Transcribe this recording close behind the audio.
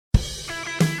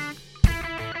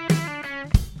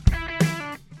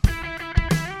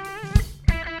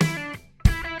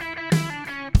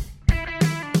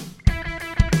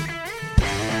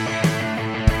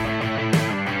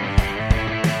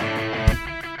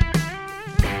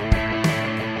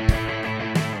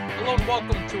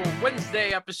welcome to a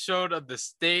Wednesday episode of the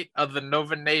State of the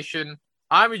Nova Nation.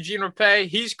 I'm Eugene Rapay.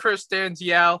 He's Chris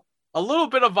Danziel. A little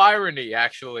bit of irony,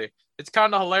 actually. It's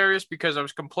kind of hilarious because I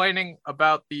was complaining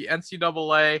about the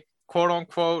NCAA,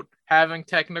 quote-unquote, having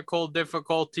technical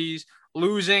difficulties,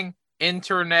 losing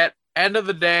internet. End of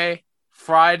the day,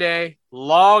 Friday,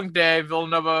 long day.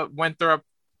 Villanova Winthrop.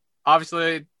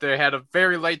 Obviously, they had a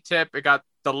very late tip. It got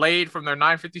delayed from their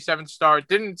 9:57 start.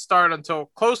 Didn't start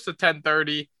until close to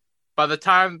 10:30. By the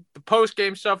time the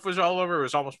post-game stuff was all over, it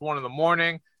was almost 1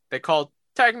 a.m. They called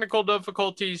technical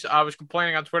difficulties. I was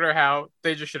complaining on Twitter how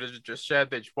they just should have just said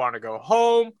they just want to go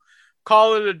home,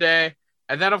 call it a day.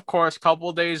 And then, of course, a couple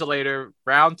of days later,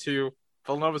 round 2,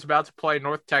 Villanova's about to play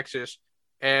North Texas,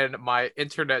 and my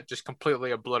internet just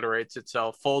completely obliterates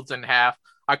itself, folds in half.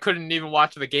 I couldn't even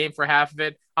watch the game for half of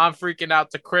it. I'm freaking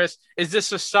out to Chris. Is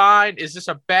this a sign? Is this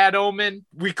a bad omen?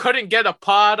 We couldn't get a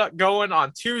pod going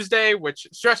on Tuesday, which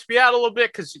stressed me out a little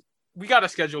bit because we got a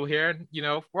schedule here. And,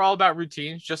 we're all about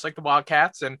routines, just like the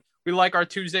Wildcats. And we like our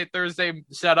Tuesday, Thursday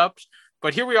setups.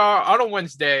 But here we are on a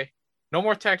Wednesday. No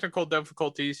more technical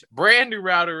difficulties. Brand new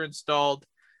router installed.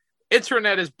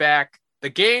 Internet is back. The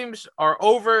games are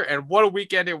over. And what a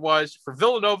weekend it was for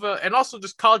Villanova and also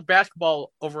just college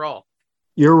basketball overall.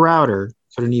 Your router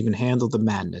couldn't even handle the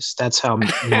madness. That's how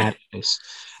madness.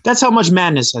 That's how much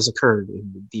madness has occurred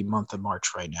in the month of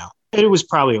March right now. It was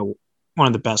probably one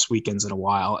of the best weekends in a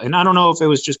while. And I don't know if it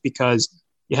was just because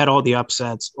you had all the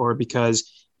upsets or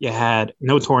because you had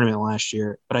no tournament last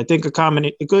year. But I think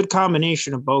a good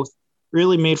combination of both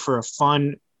really made for a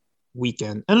fun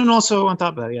weekend. And then also on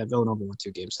top of that, Villanova won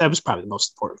 2 games. That was probably the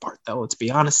most important part, though, let's be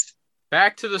honest.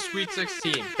 Back to the Sweet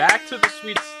 16. Back to the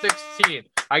Sweet 16.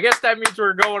 I guess that means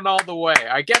we're going all the way.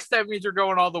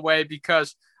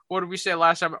 Because what did we say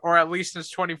last time? Or at least since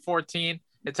 2014,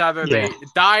 it's either they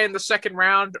die in the second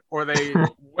round or they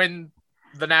win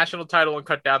the national title and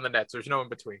cut down the nets. There's no in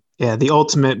between. Yeah, the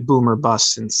ultimate boomer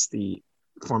bust since the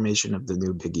formation of the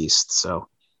new Big East. So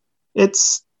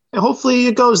hopefully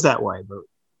it goes that way. But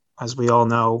as we all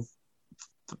know,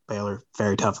 Baylor,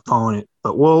 very tough opponent.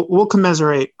 But we'll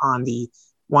commiserate on the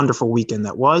wonderful weekend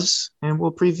that was, and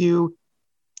we'll preview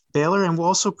Baylor, and we'll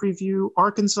also preview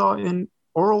Arkansas and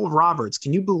Oral Roberts.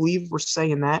 Can you believe we're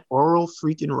saying that? Oral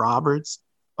freaking Roberts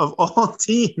of all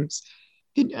teams.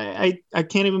 I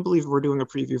can't even believe we're doing a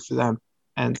preview for them.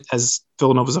 And as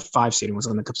Villanova's a 5 seed and was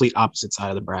on the complete opposite side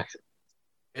of the bracket.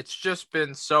 It's just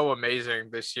been so amazing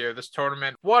this year, this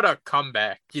tournament. What a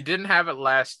comeback. You didn't have it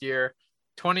last year.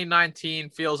 2019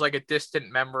 feels like a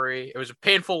distant memory. It was a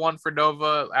painful one for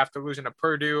Nova after losing to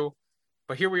Purdue.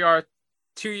 But here we are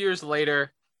 2 years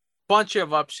later. Bunch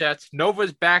of upsets.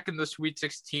 Nova's back in the Sweet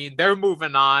 16. They're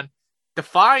moving on.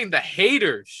 Defying the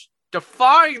haters.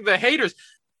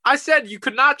 I said you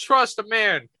could not trust a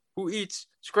man who eats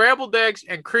scrambled eggs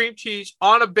and cream cheese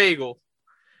on a bagel.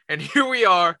 And here we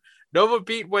are. Nova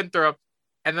beat Winthrop.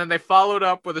 And then they followed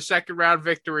up with a second round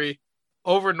victory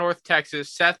over North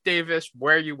Texas. Seth Davis,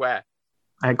 where you at?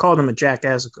 I called him a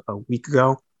jackass a week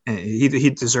ago, and he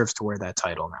deserves to wear that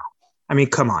title now. I mean,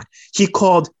 come on. He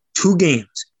called 2 games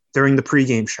during the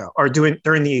pregame show, or during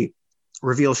the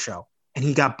reveal show, and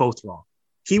he got both wrong.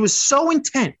 He was so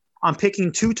intent on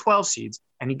picking 2 12 seeds,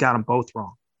 and he got them both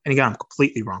wrong. And he got them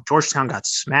completely wrong. Georgetown got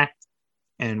smacked,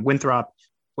 and Winthrop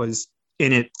was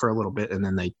in it for a little bit, and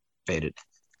then they faded.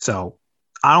 So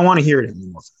I don't want to hear it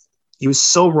anymore. He was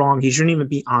so wrong. He shouldn't even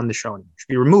be on the show anymore. He should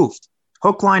be removed.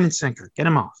 Hook, line, and sinker. Get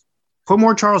him off. Put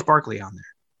more Charles Barkley on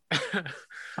there.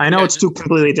 I know it's 2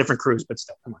 completely different crews, but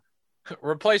still, come on.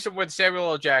 Replace him with Samuel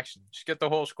L. Jackson. Just get the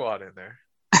whole squad in there.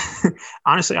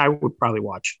 Honestly, I would probably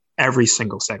watch every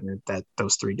single segment that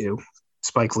those 3 do.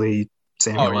 Spike Lee,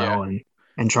 Samuel L.,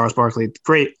 and Charles Barkley.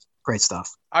 Great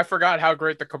stuff. I forgot how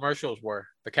great the commercials were.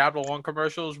 The Capital One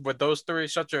commercials with those 3,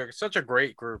 such a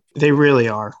great group. They really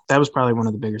are. That was probably one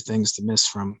of the bigger things to miss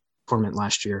from tournament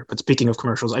last year. But speaking of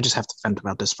commercials, I just have to vent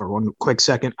about this for one quick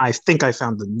second. I think I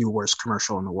found the new worst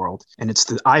commercial in the world. And it's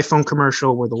the iPhone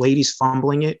commercial where the lady's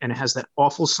fumbling it and it has that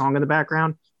awful song in the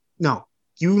background. No,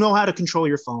 you know how to control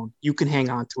your phone. You can hang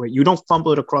on to it. You don't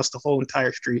fumble it across the whole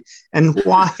entire street. And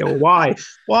why,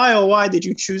 why did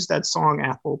you choose that song,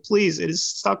 Apple? Please, it is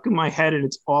stuck in my head and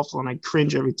it's awful. And I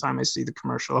cringe every time I see the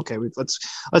commercial. Okay,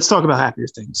 let's talk about happier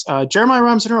things. Jeremiah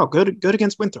Robinson-Earl, good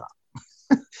against Winthrop.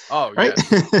 Oh, right?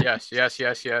 Yes.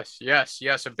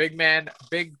 A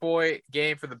big boy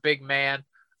game for the big man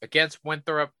against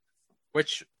Winthrop,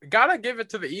 which gotta give it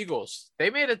to the Eagles. They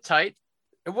made it tight.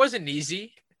 It wasn't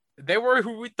easy. They were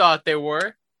who we thought they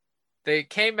were. They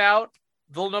came out.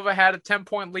 Villanova had a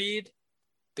 10-point lead.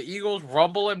 The Eagles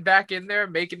rumbling back in there,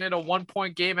 making it a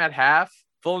 1-point game at half.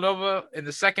 Villanova in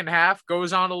the second half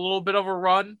goes on a little bit of a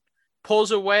run,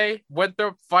 pulls away,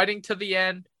 Winthrop fighting to the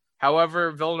end.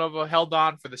 However, Villanova held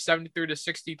on for the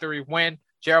 73-63 win.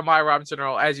 Jeremiah Robinson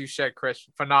Earl, as you said, Chris,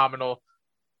 phenomenal.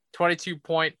 22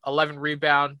 point, 11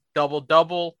 rebound,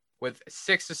 double-double with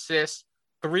 6 assists,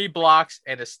 3 blocks,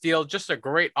 and a steal. Just a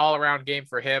great all-around game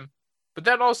for him. But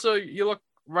then also, you look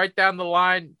right down the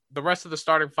line, the rest of the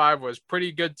starting five was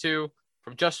pretty good too.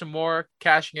 From Justin Moore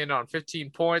cashing in on 15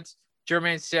 points,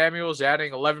 Jermaine Samuels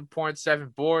adding 11 points,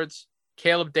 7 boards,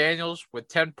 Caleb Daniels with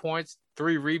 10 points,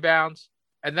 3 rebounds.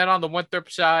 And then on the Winthrop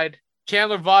side,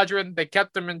 Chandler Vaudrin, they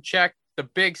kept him in check. The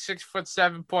big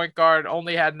 6'7" point guard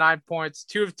only had 9 points,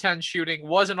 2 of 10 shooting,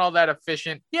 wasn't all that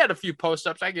efficient. He had a few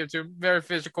post-ups, I give it to him, very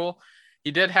physical.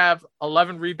 He did have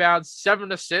 11 rebounds,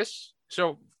 7 assists,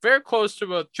 so very close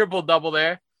to a triple-double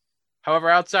there. However,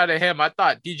 outside of him, I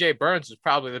thought DJ Burns was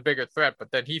probably the bigger threat,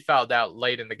 but then he fouled out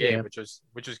late in the game, which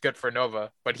was good for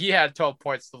Nova. But he had 12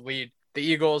 points to lead the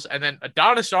Eagles. And then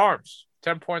Adonis Arms,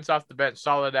 10 points off the bench.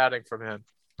 Solid outing from him.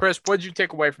 Chris, what did you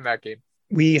take away from that game?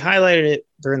 We highlighted it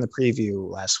during the preview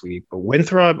last week, but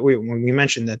Winthrop, when we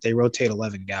mentioned that they rotate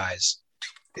 11 guys,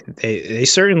 they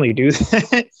certainly do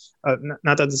that.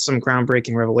 Not that it's some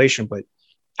groundbreaking revelation, but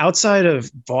outside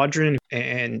of Vaudrin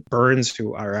and Burns, who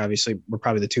were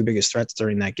probably the 2 biggest threats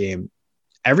during that game,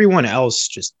 everyone else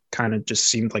just kind of just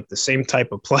seemed like the same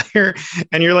type of player.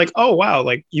 And you're like, oh, wow.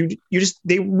 Like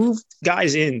they moved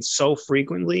guys in so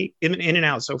frequently, in and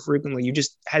out so frequently. You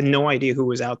just had no idea who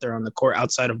was out there on the court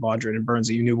outside of Vaudrin and Burns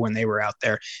that you knew when they were out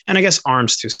there. And I guess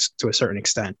Arms to a certain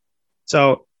extent.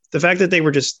 So the fact that they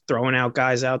were just throwing out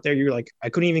guys out there, you're like, I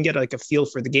couldn't even get like a feel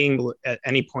for the game at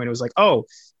any point. It was like, oh,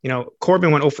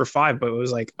 Corbin went 0 for 5, but it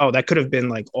was like, oh, that could have been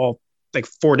like all like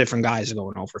 4 different guys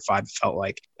going 0 for 5. It felt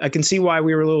like. I can see why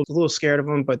we were a little scared of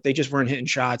them, but they just weren't hitting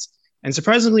shots. And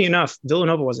surprisingly enough,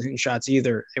 Villanova wasn't hitting shots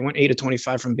either. They went 8 of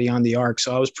 25 from beyond the arc.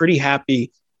 So I was pretty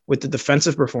happy with the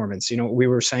defensive performance. We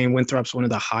were saying Winthrop's one of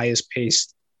the highest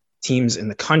paced teams in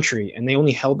the country, and they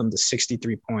only held them to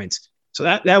 63 points. So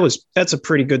that's a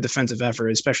pretty good defensive effort,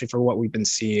 especially for what we've been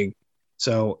seeing.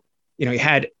 So, he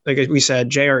had, like we said,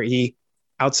 JRE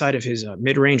outside of his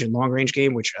mid-range and long-range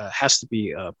game, which has to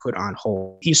be put on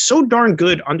hold. He's so darn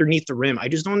good underneath the rim. I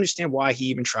just don't understand why he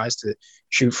even tries to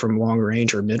shoot from long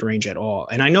range or mid-range at all.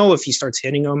 And I know if he starts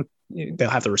hitting them, they'll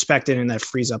have to respect it, and that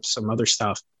frees up some other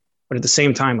stuff. But at the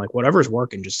same time, like whatever's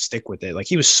working, just stick with it. Like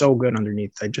he was so good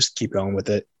underneath. I just keep going with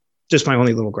it. Just my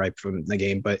only little gripe from the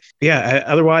game. But yeah,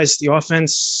 otherwise the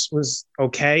offense was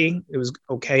okay. It was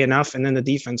okay enough. And then the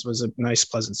defense was a nice,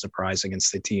 pleasant surprise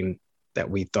against the team that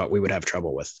we thought we would have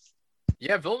trouble with.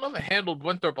 Yeah, Villanova handled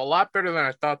Winthrop a lot better than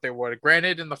I thought they would.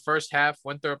 Granted, in the first half,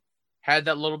 Winthrop had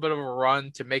that little bit of a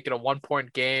run to make it a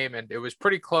 1-point game, and it was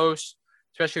pretty close,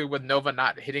 especially with Nova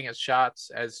not hitting its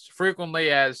shots as frequently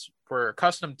as we're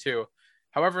accustomed to.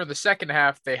 However, in the second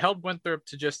half, they held Winthrop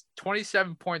to just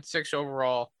 27.6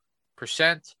 overall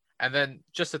percent, and then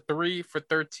just a 3 for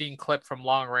 13 clip from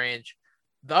long range.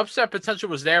 The upset potential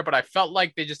was there, but I felt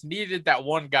like they just needed that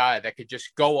one guy that could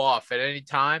just go off at any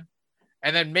time.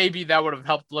 And then maybe that would have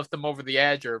helped lift them over the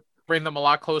edge or bring them a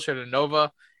lot closer to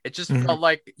Nova. It just felt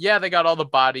like, yeah, they got all the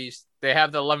bodies. They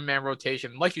have the 11-man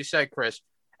rotation. Like you said, Chris,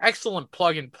 excellent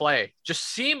plug and play. Just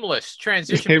seamless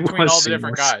transition between all the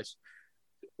different guys.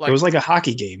 Like, it was like a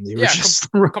hockey game. They were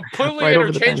just completely right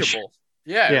interchangeable.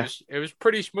 It was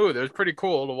pretty smooth. It was pretty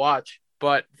cool to watch.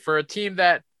 But for a team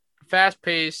that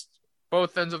fast-paced,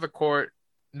 both ends of the court,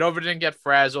 Nova didn't get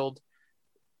frazzled.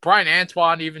 Brian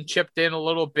Antoine even chipped in a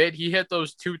little bit. He hit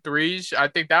those 2 threes. I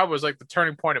think that was like the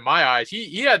turning point in my eyes.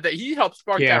 He helped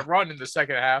spark that run in the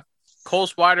second half. Cole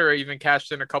Swider even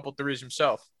cashed in a couple threes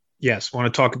himself. Yes, I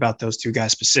want to talk about those 2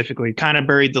 guys specifically. Kind of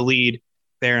buried the lead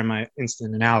there in my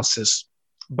instant analysis.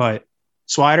 But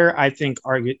Swider, I think,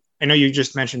 I know you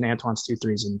just mentioned Antoine's 2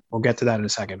 threes, and we'll get to that in a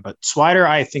second. But Swider,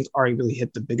 I think, arguably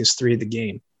hit the biggest 3 of the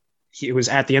game. It was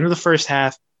at the end of the first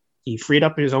half. He freed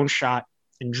up his own shot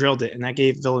and drilled it, and that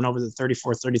gave Villanova the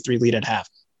 34-33 lead at half.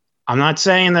 I'm not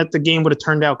saying that the game would have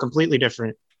turned out completely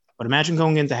different, but imagine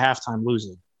going into halftime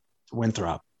losing to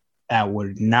Winthrop. That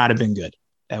would not have been good.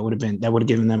 That would have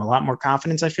given them a lot more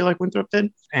confidence, I feel like Winthrop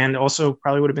did, and also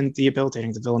probably would have been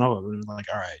debilitating to Villanova. Would have been like,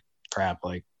 all right, crap,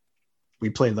 like we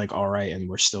played like all right, and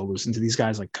we're still losing to these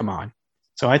guys. Like, come on.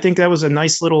 So I think that was a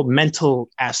nice little mental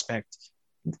aspect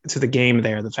to the game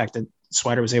there, the fact that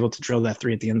Swider was able to drill that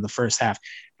 3 at the end of the first half.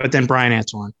 But then Brian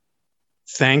Antoine,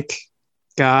 thank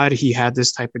God he had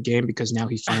this type of game because now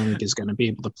he finally is going to be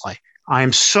able to play. I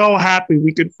am so happy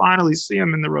we could finally see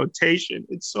him in the rotation.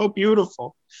 It's so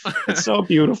beautiful. It's so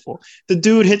beautiful. The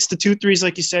dude hits the 2 threes,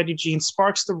 like you said, Eugene,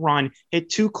 sparks the run, hit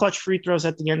 2 clutch free throws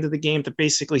at the end of the game to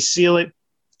basically seal it.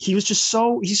 He was just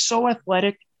he's so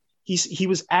athletic. He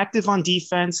was active on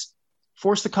defense,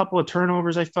 forced a couple of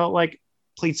turnovers, I felt like,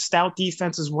 played stout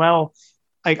defense as well.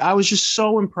 Like, I was just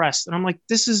so impressed. And I'm like,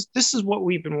 this is what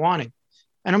we've been wanting.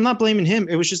 And I'm not blaming him.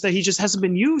 It was just that he just hasn't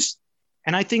been used.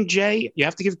 And I think Jay, you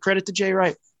have to give credit to Jay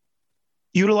Wright,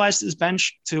 utilized his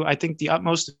bench to, I think, the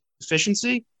utmost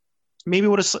efficiency. Maybe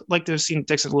would have liked to have seen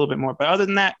Dixon a little bit more. But other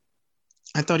than that,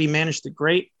 I thought he managed it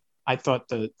great. I thought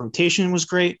the rotation was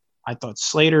great. I thought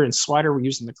Slater and Swider were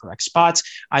using the correct spots.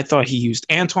 I thought he used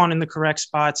Antoine in the correct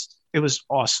spots. It was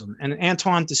awesome. And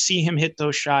Antoine, to see him hit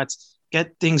those shots,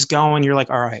 get things going, you're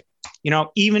like, all right,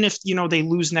 even if, they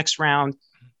lose next round,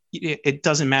 it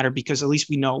doesn't matter because at least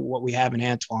we know what we have in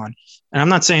Antoine. And I'm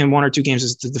not saying 1 or 2 games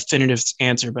is the definitive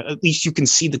answer, but at least you can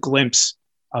see the glimpse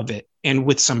of it. And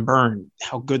with some burn,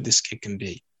 how good this kid can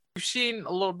be. We've seen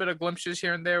a little bit of glimpses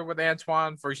here and there with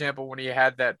Antoine. For example, when he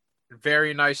had that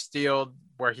very nice steal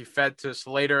where he fed to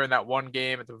Slater in that one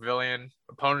game at the Pavilion.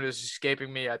 Opponent is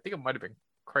escaping me. I think it might have been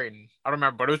Creighton. I don't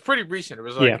remember, but it was pretty recent. It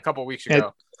was like a couple of weeks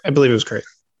ago. I believe it was Creighton.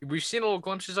 We've seen little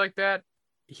glimpses like that.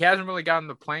 He hasn't really gotten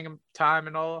the playing time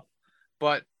and all,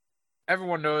 but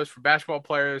everyone knows for basketball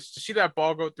players to see that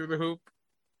ball go through the hoop,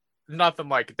 nothing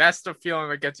like it. That's the feeling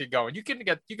that gets you going. You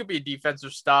could be a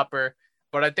defensive stopper,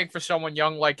 but I think for someone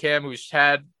young like him who's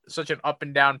had such an up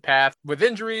and down path with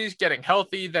injuries, getting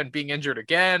healthy, then being injured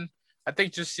again, I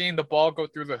think just seeing the ball go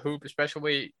through the hoop,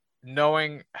 especially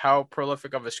knowing how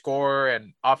prolific of a scorer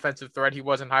and offensive threat he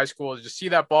was in high school, just see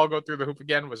that ball go through the hoop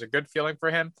again was a good feeling for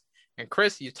him. And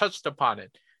Chris, you touched upon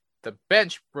it. The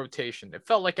bench rotation. It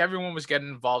felt like everyone was getting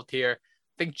involved here.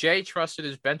 I think Jay trusted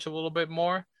his bench a little bit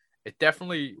more. It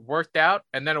definitely worked out.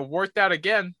 And then it worked out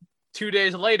again 2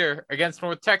 days later against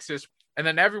North Texas. And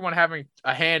then everyone having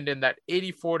a hand in that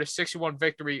 84-61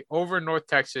 victory over North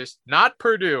Texas, not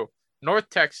Purdue, North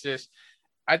Texas.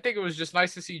 I think it was just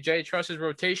nice to see Jay trust his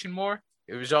rotation more.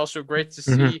 It was also great to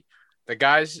see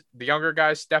the younger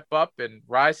guys step up and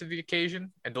rise to the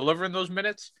occasion and deliver in those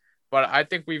minutes. But I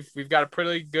think we've got a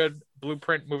pretty good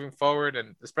blueprint moving forward,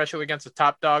 and especially against a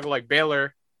top dog like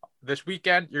Baylor this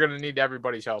weekend, you're going to need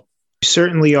everybody's help. We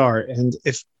certainly are. And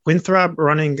if Winthrop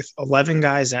running 11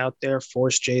 guys out there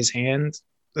forced Jay's hand,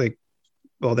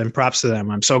 then props to them.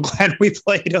 I'm so glad we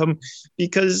played them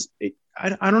because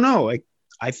I don't know.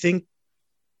 I think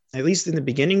at least in the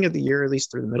beginning of the year, at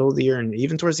least through the middle of the year, and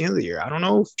even towards the end of the year, I don't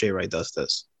know if Jay Wright does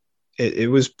this.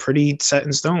 It was pretty set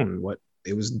in stone what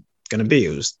it was going to be.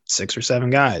 It was 6 or 7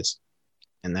 guys,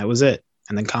 and that was it.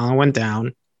 And then Colin went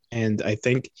down, and I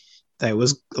think that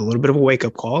was a little bit of a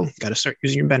wake-up call. Got to start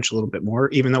using your bench a little bit more,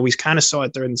 even though we kind of saw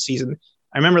it during the season.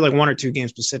 I remember 1 or 2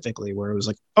 games specifically where it was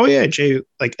like, oh yeah, Jay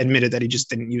admitted that he just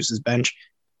didn't use his bench,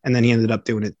 and then he ended up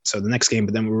doing it. So the next game,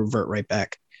 but then we revert right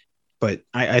back. But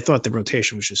I thought the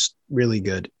rotation was just really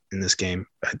good in this game.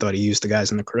 I thought he used the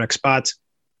guys in the correct spots,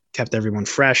 kept everyone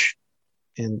fresh,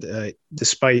 and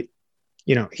despite,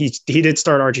 he did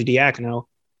start RG Diacono,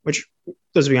 which,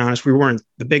 let's be honest, we weren't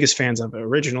the biggest fans of it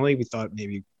originally. We thought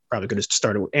maybe probably could have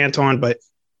started with Antoine, but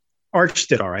Arch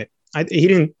did all right. He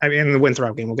didn't. I mean, in the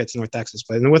Winthrop game, we'll get to North Texas,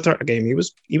 but in the Winthrop game,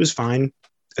 he was fine.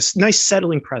 A nice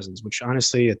settling presence, which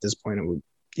honestly at this point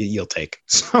you'll take.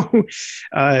 So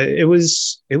it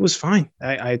was fine.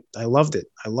 I loved it.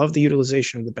 I love the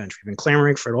utilization of the bench. We've been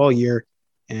clamoring for it all year,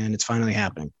 and it's finally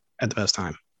happening at the best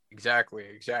time. Exactly.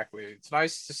 It's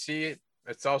nice to see it.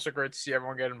 It's also great to see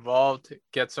everyone get involved,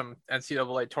 get some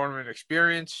NCAA tournament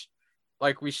experience.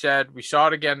 Like we said, we saw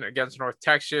it again against North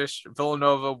Texas.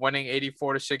 Villanova winning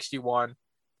 84-61.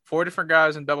 4 different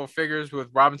guys in double figures, with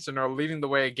Robinson Earl leading the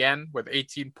way again with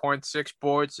 18.6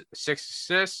 boards, 6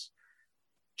 assists.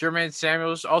 Jermaine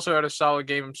Samuels also had a solid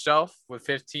game himself with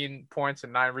 15 points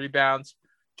and 9 rebounds.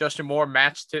 Justin Moore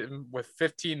matched him with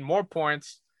 15 more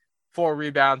points, 4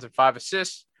 rebounds, and 5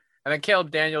 assists. And then Caleb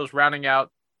Daniels rounding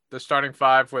out the starting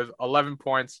 5 with 11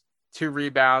 points, 2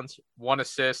 rebounds, 1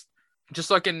 assist. Just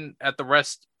looking at the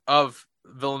rest of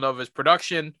Villanova's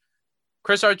production,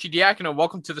 Chris Arcidiacono,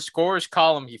 welcome to the scorers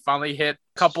column. He finally hit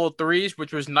a couple of threes,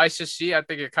 which was nice to see. I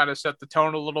think it kind of set the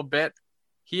tone a little bit.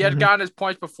 He had gotten his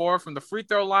points before from the free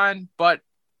throw line, but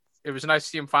it was nice to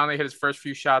see him finally hit his first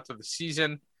few shots of the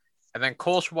season. And then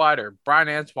Cole Swider, Brian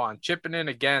Antoine chipping in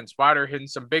again. Swider hitting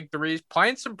some big threes,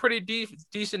 playing some pretty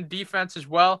decent defense as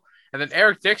well. And then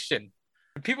Eric Dixon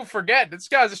People forget this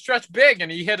guy's a stretch big,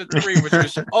 and he hit a three, which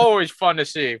was always fun to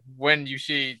see when you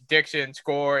see Dixon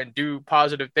score and do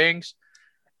positive things.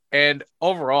 And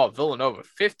overall, Villanova,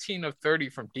 15 of 30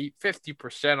 from deep,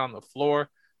 50% on the floor.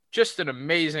 Just an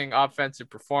amazing offensive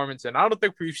performance. And I don't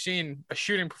think we've seen a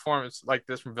shooting performance like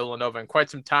this from Villanova in quite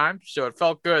some time. So it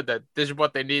felt good that this is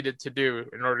what they needed to do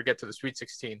in order to get to the Sweet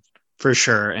 16. For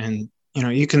sure. And,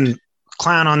 you can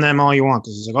clown on them all you want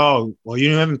because it's like, oh, well,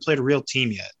 you haven't played a real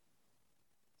team yet.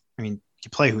 I mean, you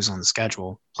play who's on the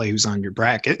schedule, play who's on your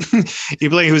bracket, you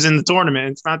play who's in the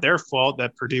tournament. It's not their fault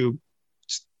that Purdue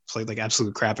played like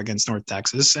absolute crap against North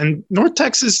Texas. And North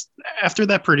Texas, after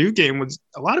that Purdue game,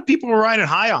 a lot of people were riding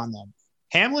high on them.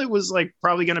 Hamlet was like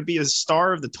probably going to be a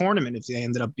star of the tournament if they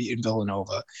ended up beating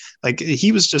Villanova. Like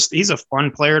he's a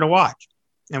fun player to watch.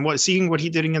 And seeing what he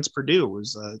did against Purdue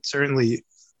was certainly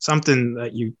something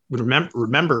that you would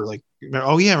remember. Like,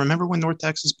 oh yeah, remember when North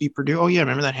Texas beat Purdue? Oh yeah,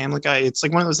 remember that Hamlet guy? It's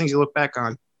like one of those things you look back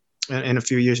on in a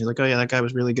few years. You're like, oh yeah, that guy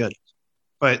was really good.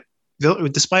 But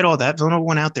despite all that, Villanova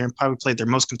went out there and probably played their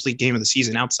most complete game of the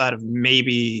season outside of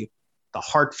maybe the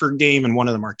Hartford game and one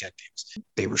of the Marquette games.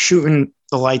 They were shooting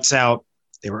the lights out.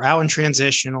 They were out in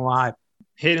transition a lot,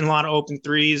 hitting a lot of open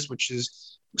threes, which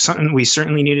is something we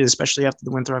certainly needed, especially after the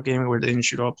Winthrop game where they didn't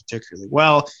shoot all particularly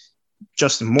well.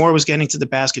 Justin Moore was getting to the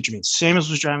basket. Jermaine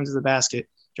Samuels was driving to the basket.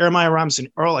 Jeremiah Robinson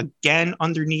Earl again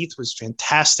underneath was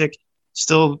fantastic.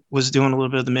 Still was doing a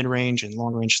little bit of the mid-range and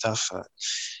long-range stuff.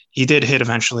 He did hit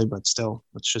eventually, but still,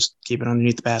 let's just keep it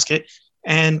underneath the basket.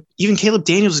 And even Caleb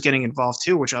Daniels was getting involved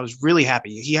too, which I was really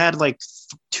happy. He had like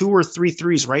 2 or 3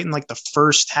 threes right in like the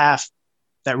first half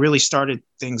that really started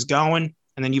things going.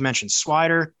 And then you mentioned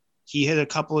Swider. He hit a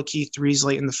couple of key threes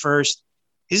late in the first.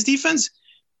 His defense,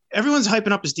 everyone's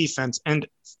hyping up his defense, and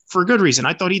for good reason.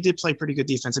 I thought he did play pretty good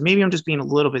defense, and maybe I'm just being a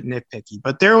little bit nitpicky,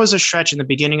 but there was a stretch in the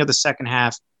beginning of the second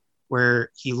half where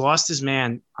he lost his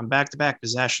man on back-to-back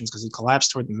possessions because he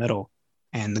collapsed toward the middle,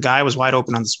 and the guy was wide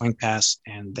open on the swing pass,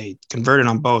 and they converted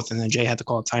on both, and then Jay had to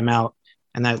call a timeout,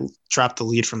 and that dropped the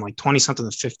lead from like 20-something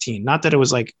to 15. Not that it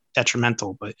was like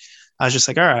detrimental, but I was just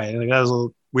like, all right, like, that was a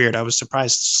little weird. I was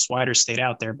surprised Swider stayed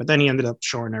out there, but then he ended up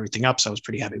shoring everything up, so I was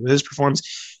pretty happy with his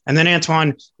performance. And then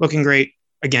Antoine looking great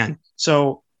again.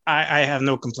 So I have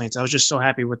no complaints. I was just so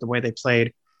happy with the way they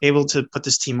played, able to put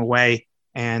this team away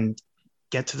and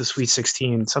get to the Sweet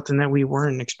 16, something that we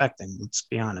weren't expecting. Let's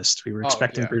be honest. We were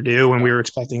expecting Purdue, and we were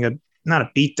expecting not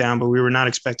a beatdown, but we were not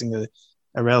expecting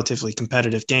a relatively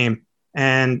competitive game.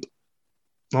 And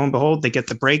lo and behold, they get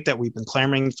the break that we've been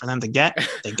clamoring for them to get.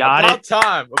 They got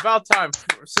About time.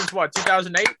 Since what,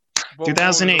 2008?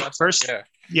 2008. First,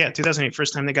 2008.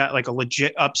 First time they got like a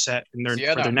legit upset for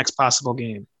their next possible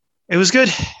game. It was good.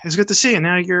 It was good to see. And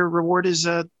now your reward is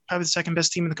probably the second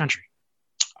best team in the country.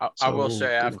 I will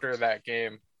say after that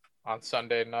game on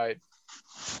Sunday night,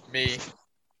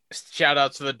 shout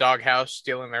out to the Doghouse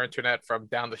stealing their internet from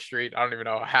down the street. I don't even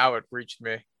know how it reached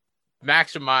me.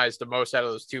 Maximized the most out of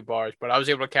those 2 bars, but I was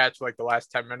able to catch like the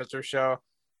last 10 minutes or so,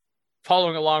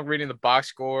 following along, reading the box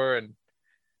score. And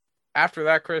after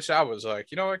that, Chris, I was like,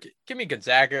 you know what? Give me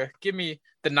Gonzaga. Give me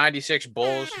the 96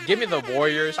 Bulls. Give me the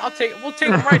Warriors. We'll take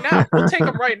them right now. We'll take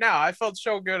them right now. I felt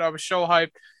so good. I was so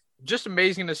hyped. Just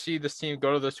amazing to see this team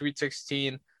go to the Sweet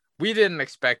 16. We didn't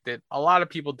expect it. A lot of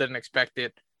people didn't expect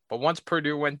it. But once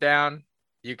Purdue went down,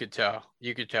 you could tell.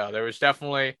 There was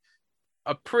definitely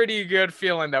a pretty good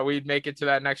feeling that we'd make it to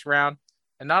that next round.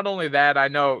 And not only that, I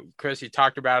know, Chris, you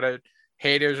talked about it.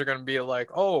 Haters are going to be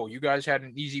like, oh, you guys had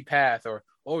an easy path, or,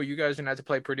 oh, you guys didn't have to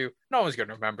play Purdue. No one's going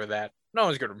to remember that. No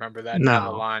one's going to remember that down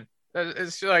the line.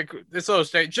 It's like, it's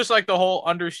those things, just like the whole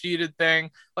underseeded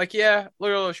thing. Like, yeah,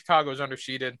 Loyola Chicago's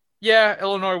underseeded. Yeah,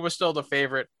 Illinois was still the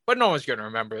favorite, but no one's going to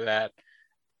remember that.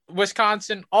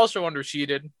 Wisconsin also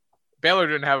underseeded. Baylor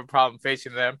didn't have a problem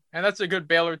facing them, and that's a good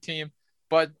Baylor team.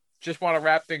 But just want to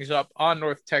wrap things up on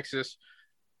North Texas.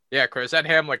 Yeah, Chris, that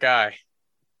Hamlet guy,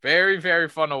 very, very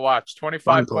fun to watch.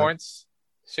 25 points,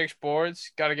 6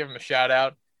 boards. Got to give him a shout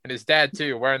out. And his dad,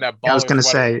 too, wearing that baller. I was going to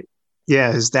say,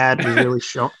 yeah, his dad was really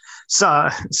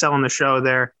selling the show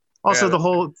there. Also, the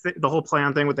whole play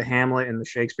on thing with the Hamlet and the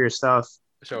Shakespeare stuff.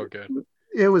 So good.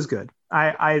 It was good.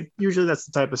 I usually that's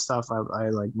the type of stuff I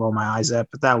like roll my eyes at,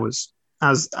 but I was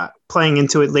playing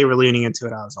into it. They were leaning into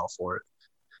it. I was all for it.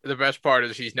 The best part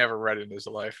is he's never read in his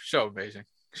life. So amazing.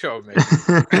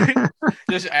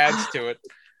 Just adds to it.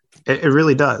 It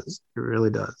really does. It really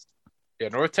does. Yeah,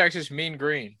 North Texas Mean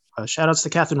Green. Shout outs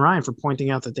to Catherine Ryan for pointing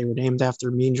out that they were named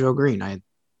after Mean Joe Green. I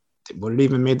wouldn't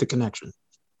even made the connection.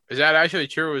 Is that actually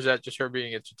true, or is that just her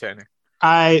being entertaining?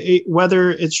 Whether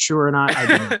it's true or not, I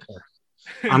don't care.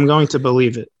 I'm going to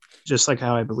believe it, just like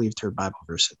how I believed her Bible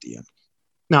verse at the end.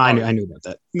 No, I knew about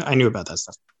that. I knew about that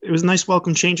stuff. It was a nice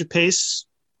welcome change of pace,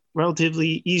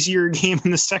 relatively easier game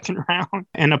in the second round,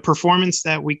 and a performance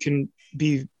that we can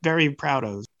be very proud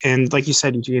of. And like you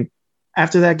said, Eugene,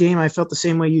 after that game, I felt the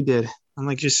same way you did. I'm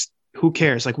like, just who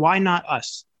cares? Like, why not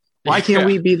us? Why can't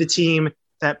we be the team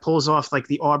that pulls off like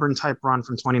the Auburn type run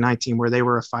from 2019 where they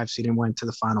were a 5 seed and went to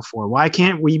the Final Four? Why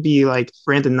can't we be like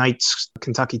Brandon Knight's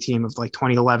Kentucky team of like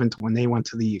 2011 when they went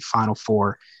to the Final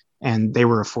Four and they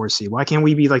were a 4 seed? Why can't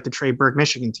we be like the Trey Burke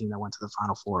Michigan team that went to the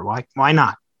Final Four? Why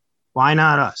not? Why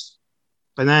not us?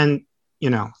 But then,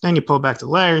 then you pull back the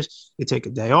layers, you take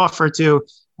a day off or two,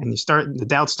 and the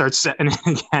doubt starts setting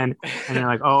in again. And you're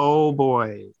like, oh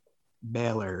boy,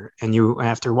 Baylor. And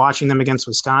after watching them against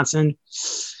Wisconsin,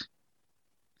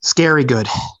 scary good.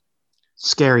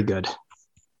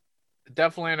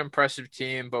 Definitely an impressive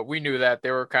team, but we knew that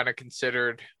they were kind of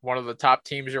considered one of the top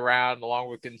teams around, along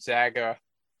with Gonzaga.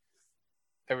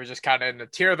 They were just kind of in a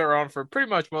tier of their own for pretty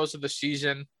much most of the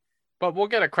season, but we'll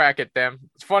get a crack at them.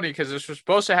 It's funny because this was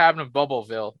supposed to happen in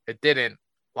Bubbleville. It didn't.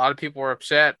 A lot of people were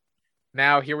upset.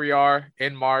 Now here we are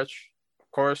in March.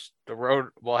 Of course, the road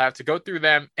will have to go through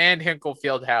them and Hinkle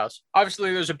Fieldhouse.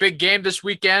 Obviously, there's a big game this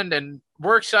weekend, and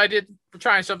we're excited. We're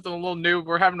trying something a little new.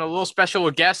 We're having a little special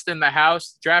guest in the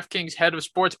house. DraftKings head of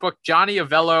sportsbook, Johnny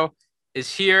Avello,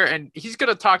 is here, and he's going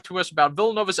to talk to us about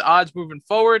Villanova's odds moving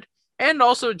forward and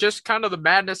also just kind of the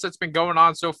madness that's been going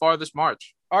on so far this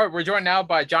March. All right, we're joined now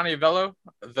by Johnny Avello,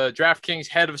 the DraftKings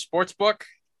head of sportsbook.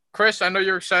 Chris, I know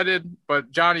you're excited,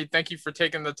 but Johnny, thank you for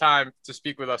taking the time to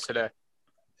speak with us today.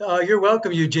 You're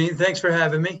welcome, Eugene. Thanks for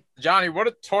having me. Johnny, what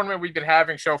a tournament we've been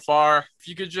having so far. If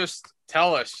you could just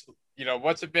tell us,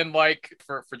 what's it been like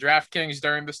for DraftKings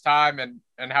during this time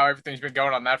and how everything's been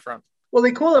going on that front? Well,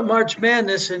 they call it March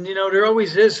Madness, and, there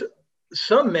always is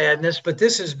some madness, but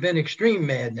this has been extreme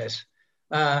madness.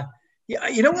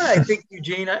 You know what I think,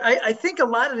 Eugene? I think a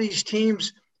lot of these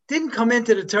teams didn't come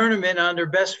into the tournament on their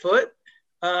best foot,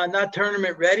 not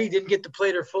tournament ready, didn't get to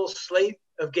play their full slate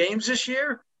of games this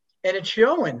year. And it's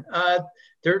showing.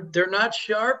 They're not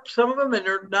sharp, some of them, and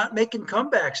they're not making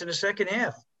comebacks in the second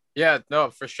half. Yeah, no,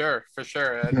 for sure.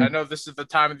 Mm-hmm. I know this is the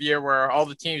time of the year where all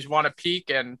the teams want to peak,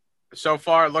 and so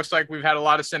far it looks like we've had a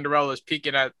lot of Cinderellas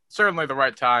peaking at certainly the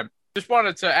right time. Just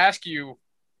wanted to ask you,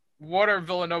 what are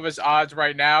Villanova's odds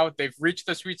right now? They've reached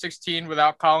the Sweet 16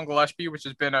 without Colin Gillespie, which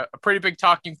has been a pretty big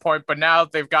talking point, but now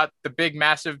they've got the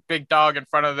massive big dog in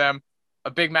front of them. A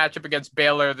big matchup against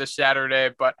Baylor this Saturday,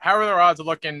 but how are their odds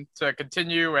looking to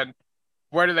continue, and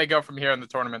where do they go from here in the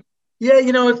tournament? Yeah,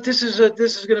 this is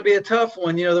going to be a tough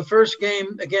one. The first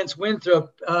game against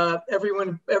Winthrop,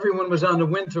 everyone was on the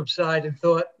Winthrop side and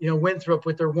thought, Winthrop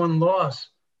with their one loss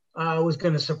was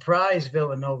going to surprise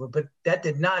Villanova, but that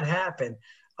did not happen.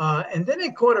 And then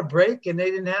they caught a break, and they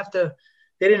didn't have to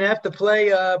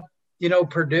play,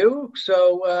 Purdue,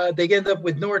 so they ended up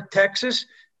with North Texas.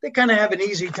 They kind of have an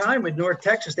easy time with North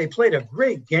Texas. They played a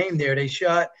great game there. They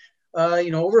shot,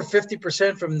 over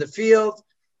 50% from the field.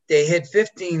 They hit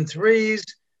 15 threes,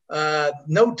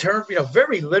 no turn,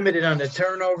 very limited on the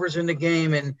turnovers in the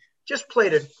game, and just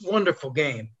played a wonderful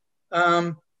game.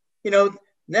 Now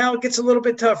it gets a little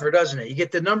bit tougher, doesn't it? You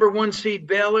get the number 1 seed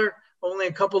Baylor, only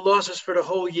a couple losses for the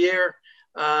whole year.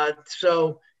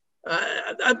 Look,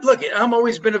 I'm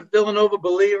always been a Villanova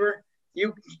believer.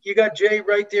 You got Jay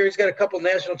right there. He's got a couple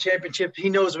national championships. He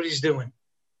knows what he's doing.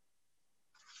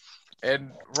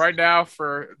 And right now,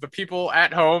 for the people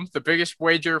at home, the biggest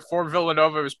wager for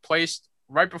Villanova was placed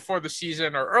right before the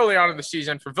season or early on in the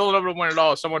season. For Villanova to win it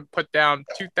all, someone put down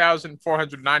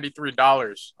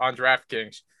 $2,493 on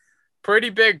DraftKings. Pretty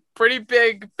big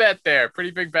bet there.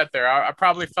 I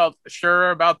probably felt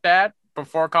sure about that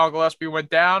before Colin Gillespie went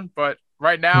down, but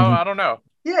right now, I don't know.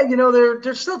 Yeah,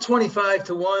 they're still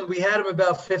 25-1. We had them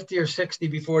about 50 or 60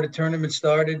 before the tournament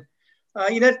started.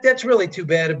 That's really too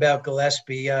bad about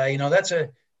Gillespie. That's a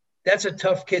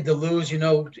tough kid to lose.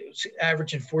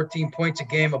 Averaging 14 points a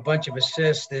game, a bunch of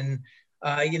assists, and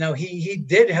he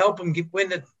did help him win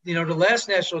the last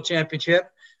national championship.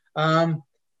 I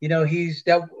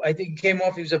think he came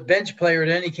off. He was a bench player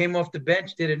then. He came off the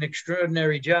bench, did an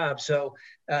extraordinary job. So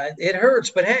it hurts,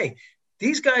 but hey.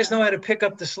 These guys know how to pick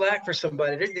up the slack for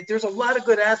somebody. There's a lot of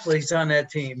good athletes on that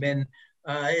team, and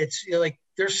it's like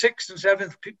their 6th and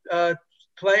 7th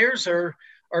players are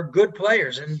good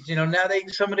players, and now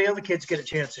some of the other kids get a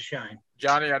chance to shine.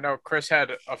 Johnny, I know Chris had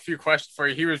a few questions for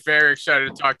you. He was very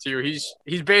excited to talk to you.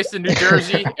 He's based in New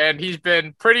Jersey, and he's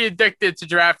been pretty addicted to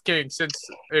DraftKings since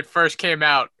it first came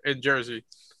out in Jersey.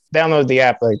 Downloaded the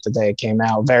app like the day it came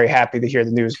out. Very happy to hear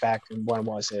the news back from when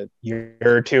was it, a year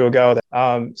or two ago.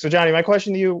 So Johnny, my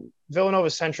question to you, Villanova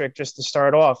centric, just to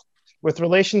start off, with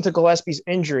relation to Gillespie's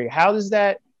injury, how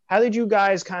did you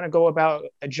guys kind of go about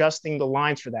adjusting the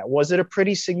lines for that? Was it a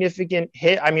pretty significant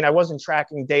hit? I mean, I wasn't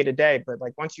tracking day to day, but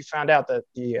like once you found out that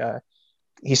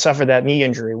he suffered that knee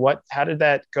injury, how did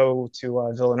that go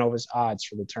to Villanova's odds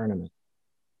for the tournament?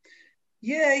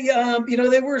 Yeah,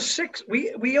 they were six.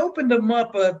 We opened them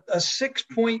up a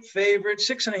 6-point favorite,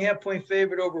 6.5-point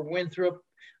favorite over Winthrop.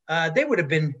 They would have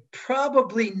been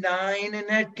probably 9 in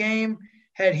that game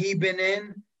had he been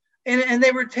in. And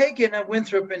they were taking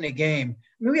Winthrop in the game.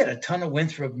 I mean, we had a ton of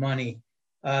Winthrop money.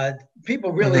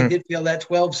 People really did feel that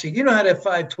 12 seed. You know how that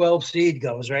 5-12 seed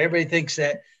goes, right? Everybody thinks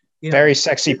that. Very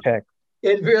sexy pick.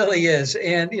 It really is.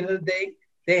 And,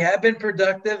 they have been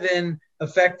productive and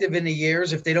effective in the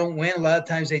years. If they don't win, a lot of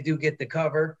times they do get the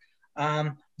cover.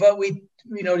 But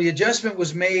the adjustment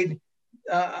was made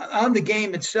on the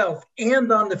game itself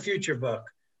and on the future book.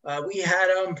 We had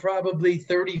them probably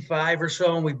 35 or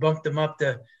so, and we bumped them up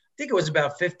to, I think it was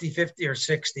about 50 or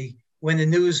 60 when the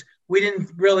news, we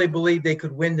didn't really believe they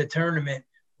could win the tournament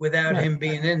without him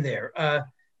being in there.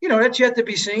 That's yet to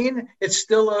be seen. It's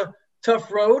still a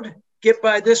tough road. Get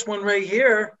by this one right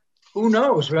here. Who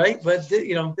knows, right? But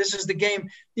this is the game.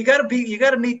 You got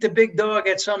to meet the big dog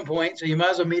at some point. So you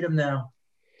might as well meet him now.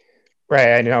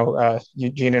 Right. I know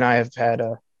Eugene and I have had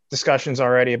discussions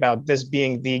already about this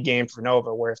being the game for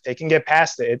Nova, where if they can get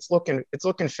past it, it's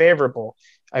looking favorable.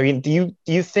 I mean, do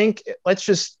you think? Let's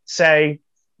just say,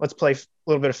 let's play a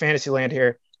little bit of fantasy land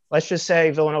here. Let's just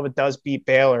say Villanova does beat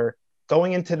Baylor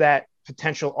going into that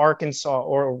potential Arkansas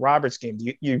or Roberts game.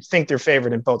 Do you think they're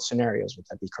favored in both scenarios? Would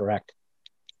that be correct?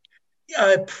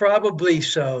 Probably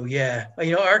so, yeah.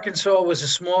 Arkansas was a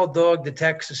small dog to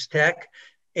Texas Tech.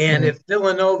 And if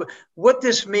Villanova, what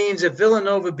this means, if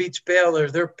Villanova beats Baylor,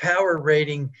 their power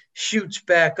rating shoots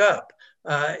back up,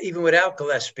 even without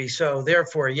Gillespie. So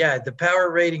therefore, the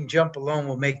power rating jump alone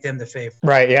will make them the favorite.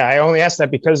 Right, yeah. I only asked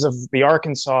that because of the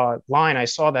Arkansas line. I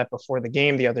saw that before the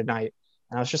game the other night.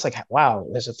 And I was just like, wow,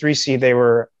 there's a 3 seed. They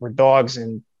were dogs.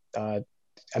 And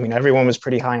everyone was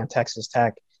pretty high on Texas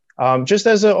Tech. Just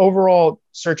as an overall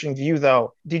searching view,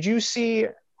 though, did you see,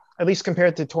 at least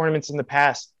compared to tournaments in the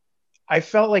past, I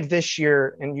felt like this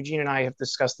year, and Eugene and I have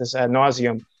discussed this ad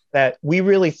nauseum, that we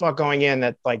really thought going in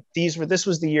that like this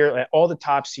was the year that all the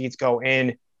top seeds go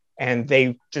in and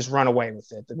they just run away with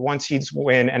it. The 1 seeds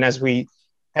win. And as we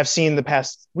have seen the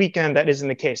past weekend, that isn't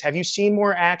the case. Have you seen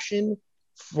more action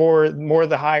for more of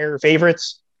the higher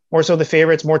favorites, more so the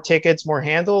favorites, more tickets, more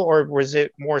handle, or was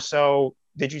it more so,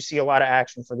 did you see a lot of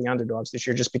action for the underdogs this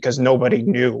year just because nobody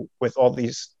knew with all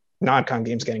these non-con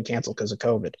games getting canceled because of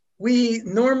COVID? We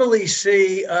normally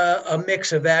see a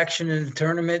mix of action in the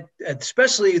tournament,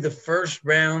 especially the first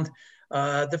round.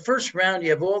 The first round,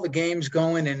 you have all the games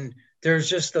going, and there's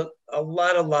just a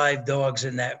lot of live dogs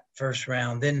in that first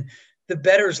round. And the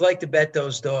bettors like to bet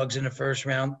those dogs in the first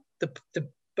round.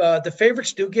 The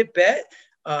favorites do get bet.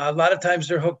 A lot of times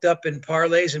they're hooked up in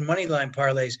parlays and money line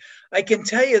parlays. I can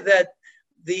tell you that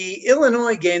the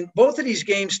Illinois game, both of these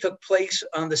games took place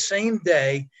on the same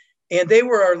day, and they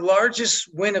were our largest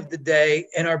win of the day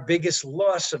and our biggest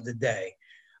loss of the day.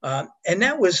 And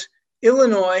that was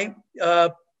Illinois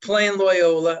playing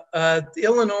Loyola.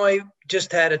 Illinois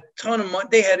just had a ton of money.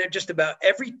 They had just about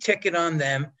every ticket on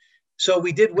them. So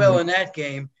we did well in that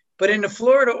game. But in the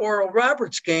Florida Oral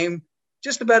Roberts game,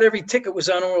 just about every ticket was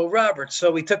on Oral Roberts.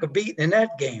 So we took a beating in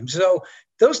that game. So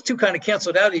those two kind of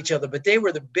canceled out each other, but they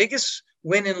were the biggest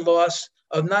win and loss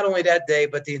of not only that day,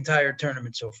 but the entire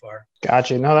tournament so far.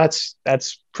 Gotcha. No,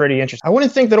 that's pretty interesting. I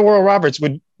wouldn't think that Oral Roberts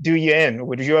would do you in.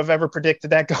 Would you have ever predicted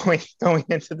that going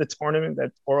into the tournament,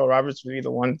 that Oral Roberts would be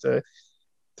the one to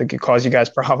cause you guys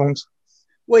problems?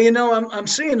 Well, I'm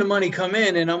seeing the money come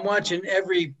in, and I'm watching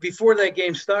before that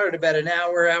game started, about an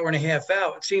hour and a half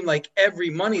out, it seemed like every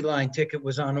money line ticket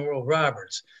was on Oral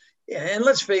Roberts. And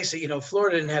let's face it,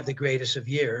 Florida didn't have the greatest of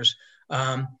years.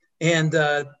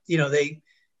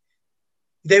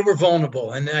 They were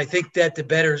vulnerable, and I think that the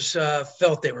bettors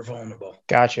felt they were vulnerable.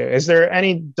 Gotcha. Is there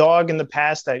any dog in the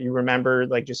past that you remember,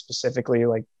 like just specifically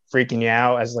like freaking you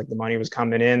out as like the money was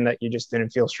coming in that you just didn't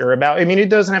feel sure about? I mean, it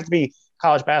doesn't have to be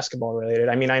college basketball related.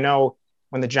 I mean, I know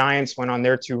when the Giants went on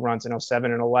their 2 runs in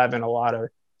 07 and 11, a lot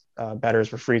of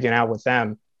bettors were freaking out with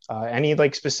them. Any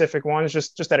like specific ones,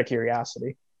 just out of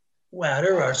curiosity? Wow,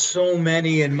 there are so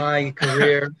many in my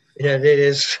career. It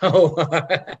is so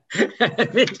hard. I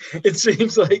mean, it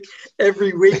seems like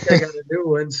every week I got a new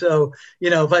one. So,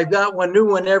 if I've got one new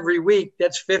one every week,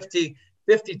 that's 50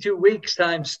 52 weeks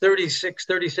times 36,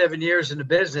 37 years in the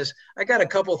business. I got a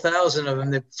couple thousand of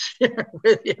them to share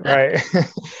with you. Right.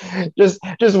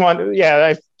 just one. Yeah,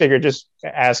 I figured just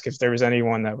ask if there was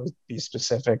anyone that would be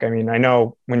specific. I mean, I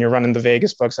know when you're running the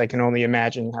Vegas books, I can only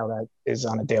imagine how that is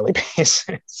on a daily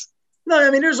basis. No, I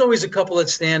mean, there's always a couple that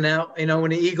stand out. You know,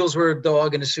 when the Eagles were a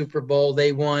dog in the Super Bowl,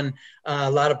 they won. A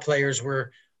lot of players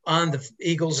were on the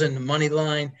Eagles in the money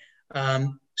line.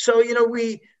 So, you know,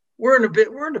 we're in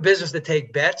the business to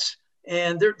take bets,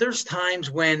 and there's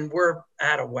times when we're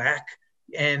out of whack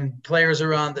and players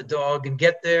are on the dog and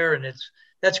get there, and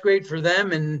that's great for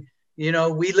them. And, you know,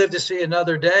 we live to see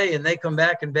another day, and they come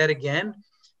back and bet again.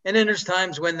 And then there's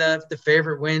times when the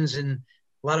favorite wins and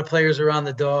a lot of players are on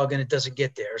the dog and it doesn't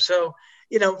get there. So,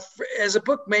 you know, as a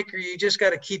bookmaker, you just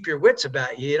got to keep your wits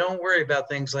about you. You don't worry about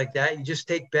things like that. You just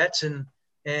take bets and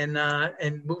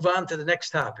move on to the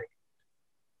next topic.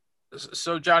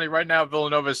 So, Johnny, right now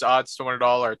Villanova's odds to win it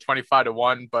all are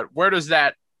 25-1, but where does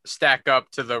that stack up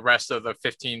to the rest of the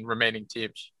 15 remaining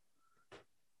teams?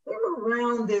 They're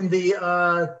around in the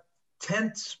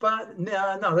 10th spot.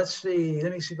 No, let's see.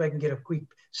 Let me see if I can get a quick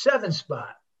 7th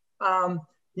spot.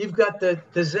 You've got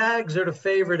the Zags are the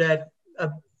favorite at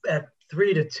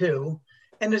 3-2,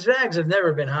 and the Zags have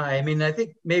never been high. I mean, I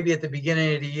think maybe at the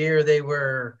beginning of the year they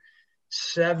were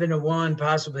 7-1,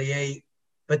 possibly 8.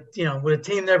 But you know, when a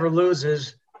team never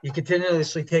loses, you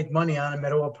continuously take money on them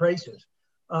at all prices.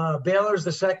 Baylor's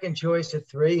the second choice at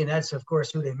 3, and that's of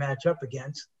course who they match up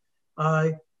against.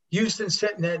 Houston's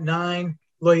sitting at 9.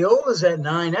 Loyola's at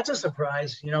 9. That's a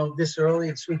surprise, you know, this early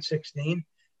in Sweet 16.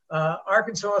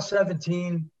 Arkansas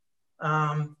 17,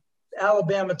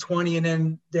 Alabama 20,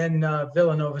 and then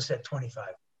Villanova's at 25.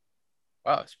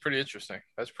 Wow, that's pretty interesting.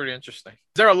 Is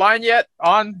there a line yet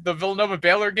on the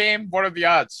Villanova-Baylor game? What are the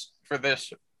odds for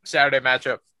this Saturday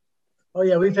matchup? Oh,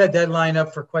 yeah, we've had that line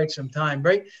up for quite some time,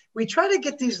 right? We try to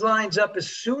get these lines up as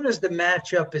soon as the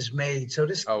matchup is made. So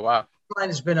this line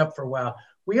has been up for a while.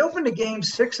 We opened the game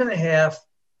 6.5,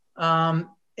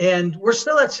 and we're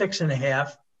still at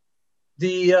 6.5.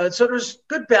 So there's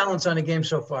good balance on the game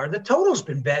so far. The total's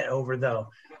been bet over, though.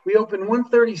 We opened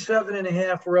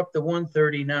 137.5. We're up to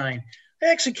 139. I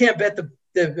actually can't bet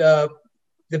the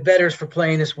bettors for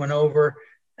playing this one over.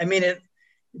 I mean,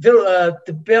 the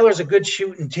Baylor's a good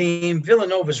shooting team.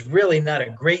 Villanova's really not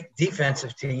a great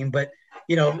defensive team, but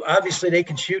you know, obviously they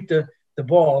can shoot the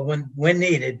ball when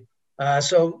needed.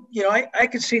 So you know, I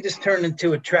could see this turn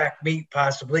into a track meet,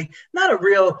 possibly not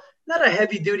a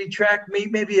heavy duty track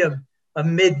meet, maybe a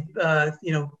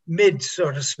mid,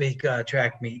 so to speak,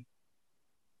 track meet.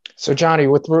 So, Johnny,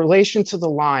 with relation to the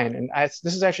line, and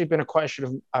this has actually been a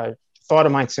question of thought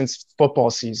of mine since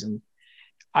football season.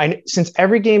 Since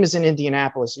every game is in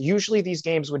Indianapolis, usually these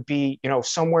games would be, you know,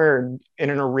 somewhere in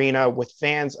an arena with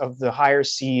fans of the higher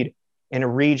seed in a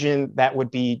region that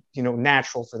would be, you know,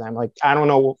 natural for them. Like, I don't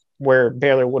know where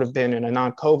Baylor would have been in a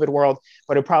non-COVID world,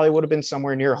 but it probably would have been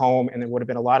somewhere near home, and there would have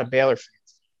been a lot of Baylor fans.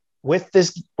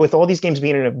 With all these games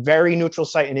being in a very neutral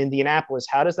site in Indianapolis,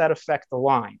 how does that affect the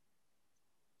line?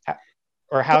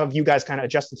 Or how have you guys kind of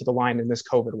adjusted to the line in this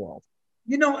COVID world?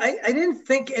 You know, I didn't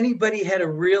think anybody had a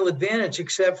real advantage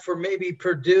except for maybe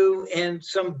Purdue and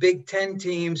some Big Ten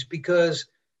teams, because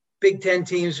Big Ten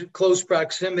teams, close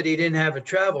proximity, didn't have a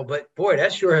travel. But boy,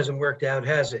 that sure hasn't worked out,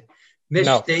 has it? Miss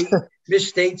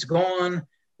State's gone.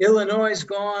 Illinois is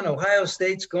gone. Ohio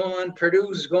State's gone.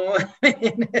 Purdue's gone.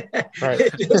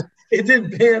 Right. It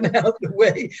didn't pan out the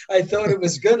way I thought it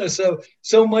was gonna. So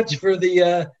much for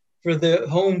the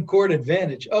home court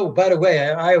advantage. Oh, by the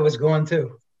way, Iowa's gone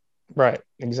too. Right,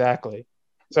 exactly.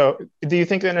 So do you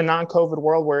think in a non-COVID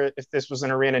world where if this was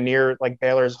an arena near like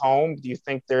Baylor's home, do you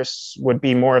think there's would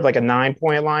be more of like a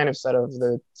 9-point line instead of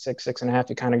the 6.5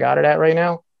 you kind of got it at right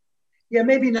now? Yeah,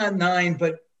 maybe not 9,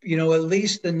 but you know, at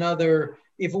least another,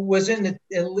 if it was in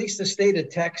at least the state of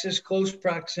Texas, close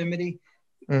proximity,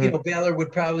 you know, Baylor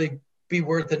would probably be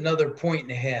worth another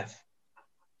 1.5.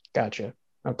 Gotcha.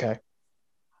 Okay.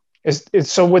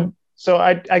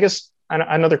 I guess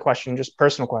another question, just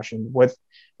personal question, with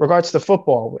regards to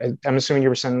football, I'm assuming you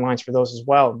were sending lines for those as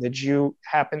well. Did you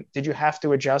have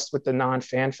to adjust with the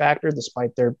non-fan factor,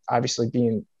 despite there obviously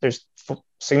being, there's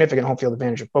significant home field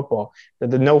advantage of football?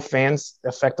 Did the no fans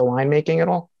affect the line making at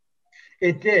all?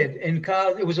 It did. In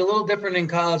college, it was a little different in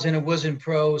college than it was in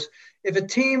pros. If a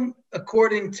team,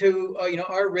 according to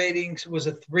our ratings, was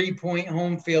a 3-point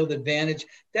home field advantage,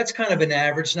 that's kind of an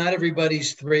average. Not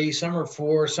everybody's 3. Some are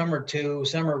 4, some are 2,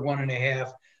 some are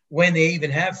 1.5. When they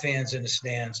even have fans in the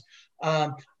stands,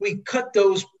 we cut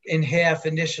those in half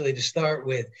initially to start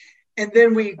with, and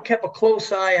then we kept a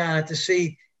close eye on it to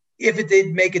see, if it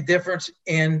did make a difference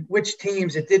and which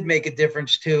teams it did make a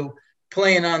difference to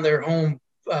playing on their home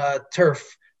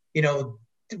turf. You know,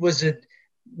 was it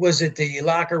the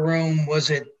locker room? Was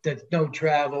it the no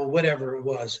travel? Whatever it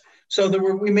was. So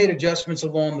we made adjustments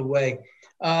along the way.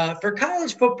 For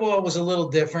college football, it was a little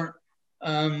different.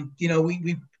 You know,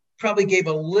 we probably gave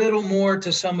a little more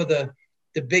to some of the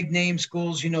big name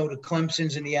schools, you know, the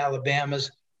Clemsons and the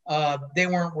Alabamas. They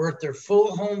weren't worth their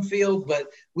full home field, but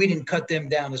we didn't cut them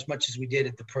down as much as we did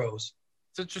at the pros.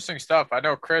 It's interesting stuff. I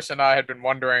know Chris and I had been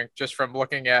wondering just from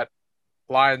looking at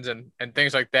lines and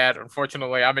things like that.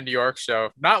 Unfortunately, I'm in New York,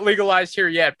 so not legalized here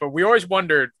yet, but we always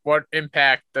wondered what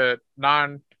impact the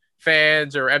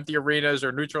non-fans or empty arenas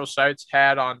or neutral sites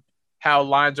had on how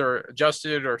lines are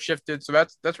adjusted or shifted. So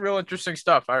that's real interesting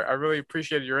stuff. I really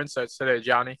appreciated your insights today,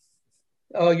 Johnny.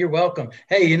 Oh, you're welcome.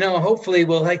 Hey, you know, hopefully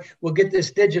we'll get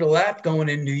this digital app going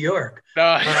in New York.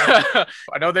 I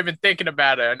know they've been thinking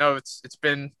about it. I know it's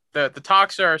been the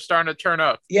talks are starting to turn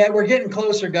up. Yeah, we're getting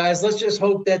closer, guys. Let's just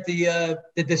hope that the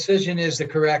decision is the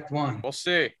correct one. We'll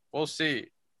see.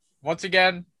 Once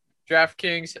again,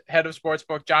 DraftKings head of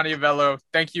sportsbook Johnny Avello.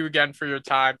 Thank you again for your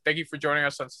time. Thank you for joining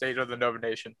us on State of the Nova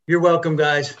Nation. You're welcome,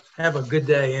 guys. Have a good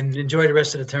day and enjoy the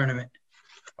rest of the tournament.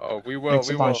 Oh, we will. Thanks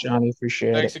a bunch, Johnny.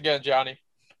 Appreciate it. Thanks again, Johnny.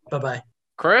 Bye-bye.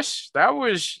 Chris, that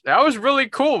was really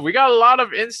cool. We got a lot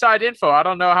of inside info. I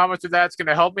don't know how much of that's going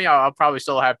to help me. I'll probably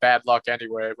still have bad luck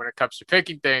anyway when it comes to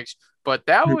picking things, but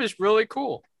that was really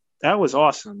cool. That was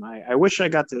awesome. I wish I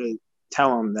got to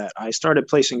tell him that I started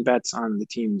placing bets on the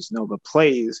teams Nova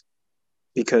plays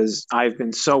because I've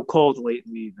been so cold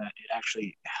lately that it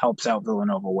actually helps out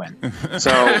Villanova win. So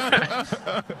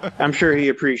I'm sure he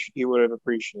would have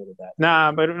appreciated that.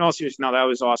 Nah, but in all seriousness, no, that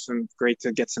was awesome. Great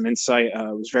to get some insight.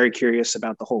 I was very curious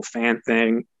about the whole fan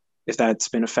thing, if that's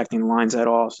been affecting lines at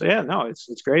all. So yeah, no,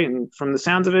 it's great. And from the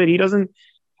sounds of it, he doesn't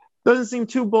seem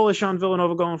too bullish on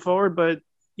Villanova going forward. But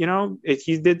you know,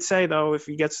 he did say though, if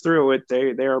he gets through it,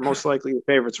 they are most likely the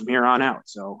favorites from here on out.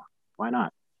 So why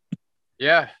not?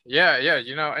 Yeah.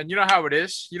 You know, and you know how it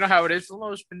is.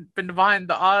 Villanova's been behind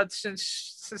the odds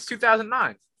since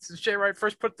 2009, since Jay Wright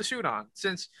first put the suit on,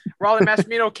 since Raleigh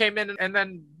Massimino came in, and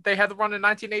then they had the run in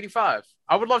 1985.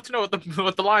 I would love to know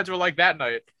what the lines were like that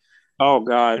night. Oh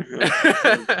God,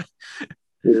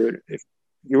 dude! If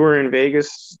you were in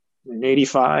Vegas in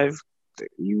 '85,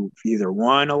 you either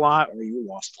won a lot or you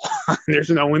lost a lot. There's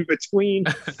no in between.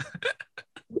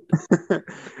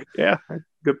 Yeah,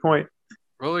 good point.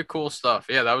 Really cool stuff.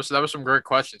 Yeah, that was some great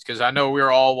questions because I know we were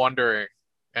all wondering,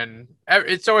 and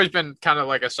it's always been kind of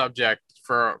like a subject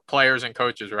for players and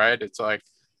coaches, right? It's like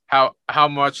how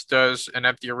much does an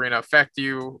empty arena affect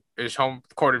you? Is home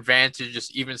court advantage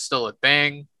just even still a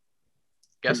thing?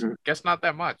 Guess not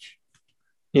that much.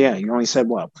 Yeah, you only said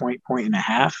what, point and a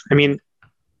half? I mean,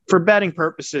 for betting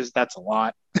purposes, that's a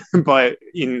lot, but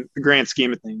in the grand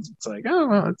scheme of things, it's like, oh,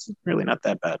 well, it's really not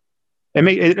that bad.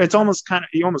 It's almost kind of,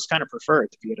 you almost kind of prefer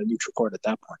it to be at a neutral court at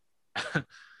that point.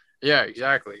 Yeah,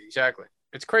 exactly.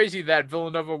 It's crazy that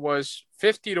Villanova was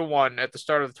 50-1 at the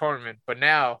start of the tournament, but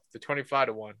now the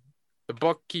 25-1. The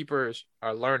bookkeepers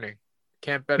are learning.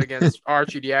 Can't bet against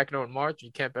Archie Diacono in March.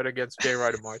 You can't bet against Jay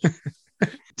Wright in March.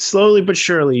 Slowly but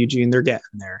surely, Eugene, they're getting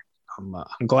there.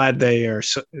 I'm glad they are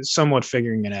somewhat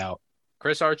figuring it out.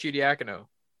 Chris Archie Diacono,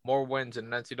 more wins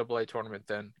in an NCAA tournament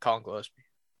than Colin Gillespie.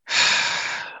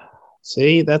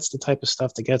 See, that's the type of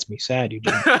stuff that gets me sad,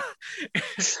 Eugene.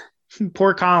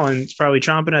 Poor Colin's probably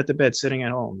chomping at the bit, sitting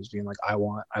at home, just being like, I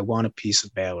want a piece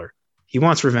of Baylor. He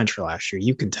wants revenge for last year.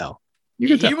 You can tell.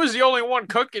 He was the only one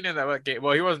cooking in that game.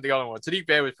 Well, he wasn't the only one. Sadiq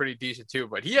Bey was pretty decent too,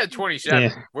 but he had 27.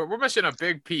 Yeah. We're missing a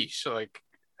big piece. So like,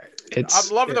 I'm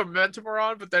loving the momentum we're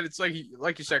on, but then it's like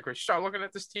you said, Chris, you start looking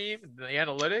at this team and the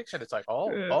analytics, and it's like, oh,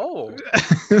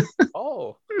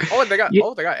 and they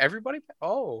got everybody.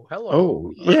 Oh, hello.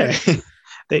 Oh, yeah.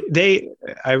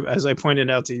 As I pointed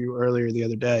out to you earlier the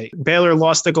other day, Baylor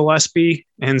lost to Gillespie,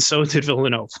 and so did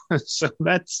Villanova. So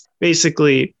that's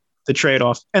basically the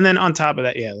trade-off. And then on top of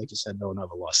that, yeah, like you said,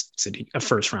 Villanova lost a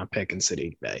first-round pick in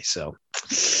Sadiq Bey. So.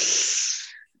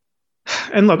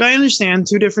 And look, I understand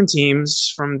two different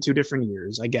teams from two different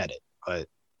years. I get it. But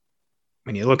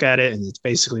when you look at it and it's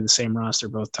basically the same roster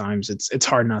both times, it's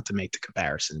hard not to make the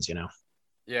comparisons, you know?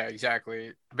 Yeah,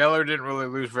 exactly. Baylor didn't really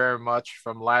lose very much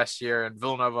from last year, and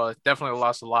Villanova definitely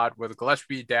lost a lot with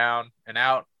Gillespie down and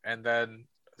out, and then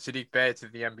Sadiq Bey to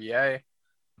the NBA.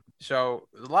 So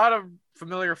a lot of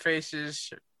familiar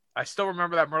faces. I still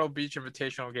remember that Myrtle Beach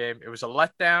Invitational game. It was a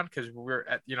letdown because we were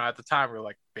at the time we were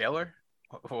like, Baylor?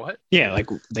 What? Yeah, like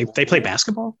they play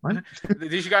basketball. What?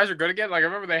 These guys are good again. Like I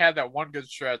remember they had that one good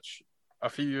stretch a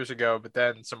few years ago, but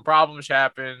then some problems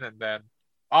happened, and then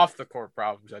off the court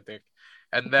problems, I think.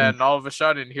 And then all of a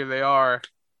sudden, here they are,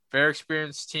 very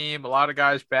experienced team, a lot of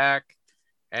guys back,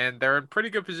 and they're in pretty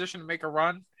good position to make a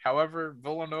run. However,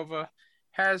 Villanova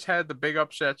has had the big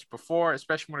upsets before,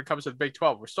 especially when it comes to the Big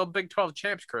 12. We're still Big 12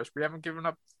 champs, Chris. We haven't given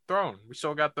up the throne. We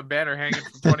still got the banner hanging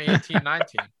from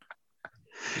 2018-19.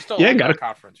 We still own that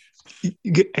conference.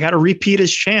 I got to repeat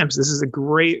as champs. This is a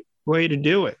great way to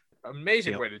do it.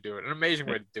 Amazing way to do it. An amazing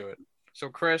way to do it. So,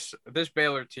 Chris, this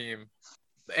Baylor team,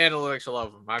 the analytics, I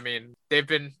love them. I mean, they've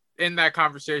been in that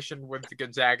conversation with the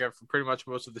Gonzaga for pretty much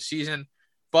most of the season.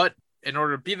 But in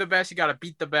order to be the best, you got to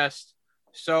beat the best.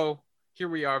 So here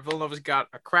we are. Villanova's got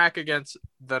a crack against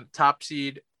the top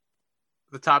seed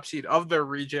of their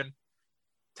region.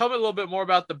 Tell me a little bit more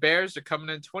about the Bears. They're coming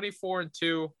in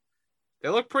 24-2. They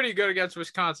look pretty good against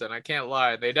Wisconsin. I can't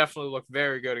lie. They definitely look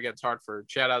very good against Hartford.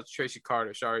 Shout out to Tracy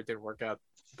Carter. Sorry it didn't work out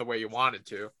the way you wanted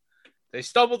to. They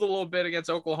stumbled a little bit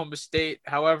against Oklahoma State.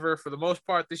 However, for the most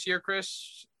part this year,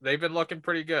 Chris, they've been looking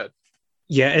pretty good.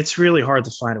 Yeah, it's really hard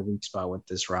to find a weak spot with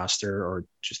this roster or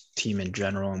just team in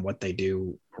general and what they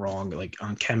do wrong. Like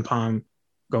on KenPom,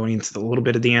 going into a little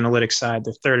bit of the analytics side,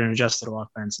 they're third in adjusted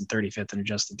offense and 35th in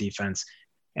adjusted defense.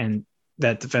 And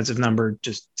that defensive number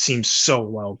just seems so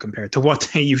low compared to what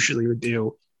they usually would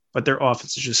do. But their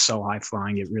offense is just so high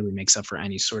flying, it really makes up for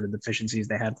any sort of deficiencies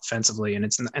they have defensively.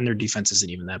 And their defense isn't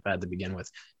even that bad to begin with.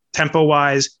 Tempo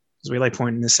wise, as we like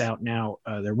pointing this out now,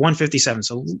 they're 157.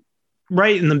 So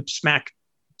right in the smack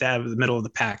dab of the middle of the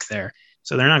pack there.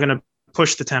 So they're not going to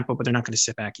push the tempo, but they're not going to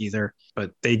sit back either.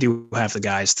 But they do have the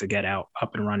guys to get out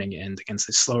up and running. And against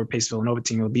the slower pace Villanova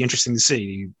team, it'll be interesting to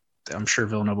see. I'm sure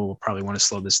Villanova will probably want to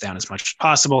slow this down as much as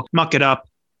possible, muck it up,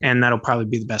 and that'll probably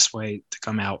be the best way to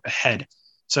come out ahead.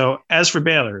 So as for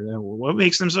Baylor, what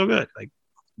makes them so good?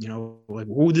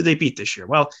 Who did they beat this year?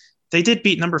 Well, they did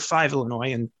beat number 5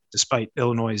 Illinois, and despite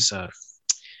Illinois'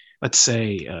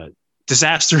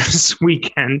 disastrous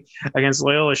weekend against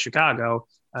Loyola Chicago,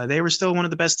 they were still one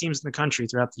of the best teams in the country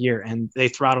throughout the year, and they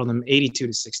throttled them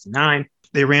 82-69.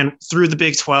 They ran through the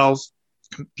Big 12,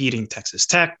 beating Texas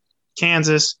Tech,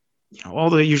 Kansas, all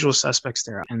the usual suspects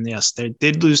there. And yes, they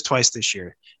did lose twice this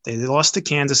year. They lost to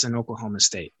Kansas and Oklahoma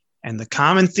State. And the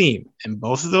common theme in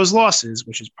both of those losses,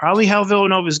 which is probably how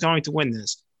Villanova is going to win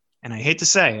this, and I hate to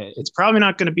say it, it's probably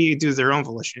not going to be due to their own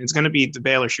volition. It's going to be the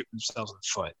Baylor shooting themselves in the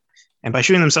foot. And by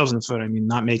shooting themselves in the foot, I mean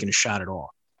not making a shot at all.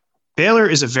 Baylor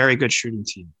is a very good shooting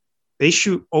team. They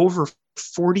shoot over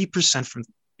 40% from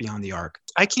beyond the arc.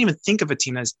 I can't even think of a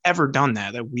team that's ever done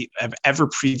that we have ever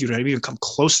previewed or even come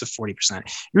close to 40%.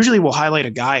 Usually we'll highlight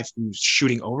a guy who's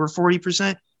shooting over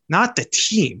 40%, not the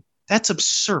team. That's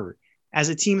absurd. As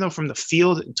a team, though, from the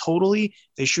field, totally,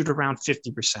 they shoot around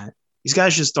 50%. These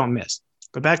guys just don't miss.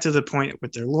 But back to the point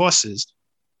with their losses,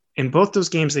 in both those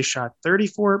games, they shot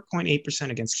 34.8%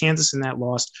 against Kansas in that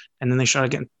loss, and then they shot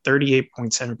again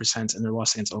 38.7% in their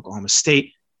loss against Oklahoma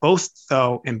State. Both,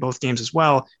 though, in both games as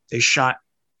well, they shot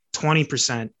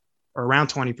 20% or around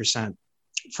 20%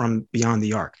 from beyond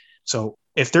the arc. So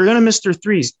if they're going to miss their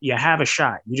threes, you have a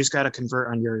shot. You just got to convert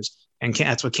on yours. And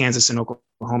that's what Kansas and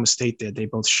Oklahoma State did. They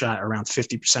both shot around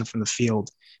 50% from the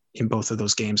field in both of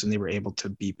those games, and they were able to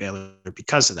beat Baylor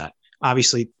because of that.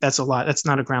 Obviously, that's a lot. That's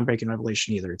not a groundbreaking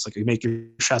revelation either. It's like you make your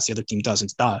shots, the other team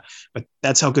doesn't. But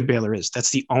that's how good Baylor is.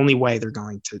 That's the only way they're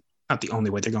going to – not the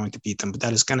only way they're going to beat them, but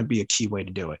that is going to be a key way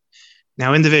to do it.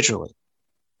 Now, individually,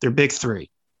 their big three,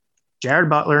 Jared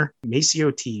Butler,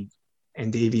 MaCio Teague,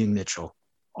 and Davion Mitchell,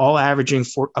 all averaging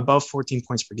above 14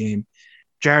 points per game.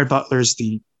 Jared Butler's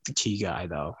the key guy,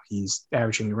 though. He's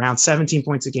averaging around 17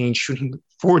 points a game, shooting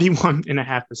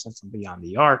 41.5% from beyond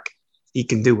the arc. He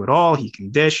can do it all. He can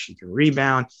dish. He can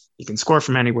rebound. He can score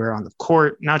from anywhere on the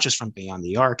court, not just from beyond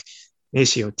the arc.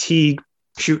 MaCio Teague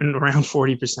shooting around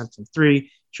 40% from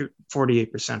three, shooting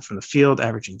 48% from the field,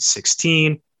 averaging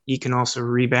 16. He can also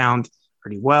rebound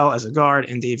pretty well as a guard.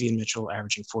 And Davion Mitchell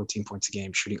averaging 14 points a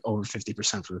game, shooting over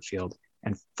 50% from the field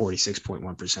and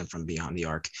 46.1% from beyond the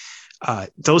arc.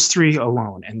 Those three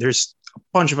alone, and there's a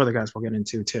bunch of other guys we'll get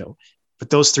into too, but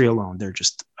those three alone, they're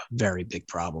just a very big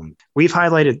problem. We've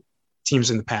highlighted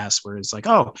teams in the past where it's like,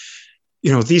 oh,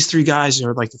 these three guys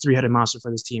are like the three-headed monster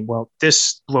for this team. Well,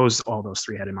 this blows all those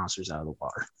three-headed monsters out of the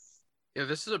water. Yeah,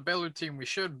 this is a Baylor team we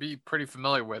should be pretty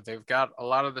familiar with. They've got a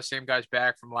lot of the same guys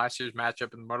back from last year's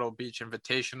matchup in the Myrtle Beach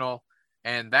Invitational.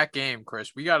 And that game,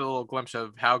 Chris, we got a little glimpse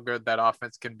of how good that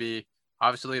offense can be.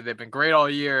 Obviously, they've been great all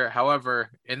year. However,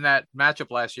 in that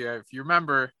matchup last year, if you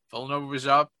remember, Villanova was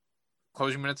up,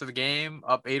 closing minutes of the game,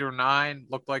 up 8 or 9,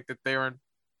 looked like that they were in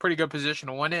pretty good position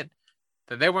to win it.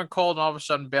 Then they went cold, and all of a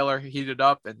sudden Baylor heated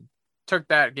up and took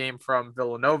that game from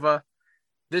Villanova.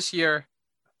 This year,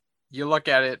 you look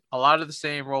at it, a lot of the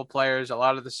same role players, a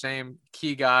lot of the same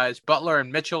key guys. Butler and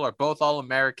Mitchell are both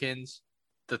All-Americans.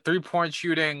 The three-point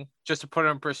shooting, just to put it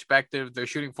in perspective, they're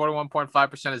shooting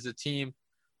 41.5% as a team,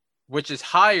 which is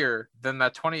higher than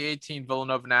that 2018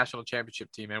 Villanova National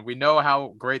Championship team. And we know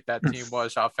how great that team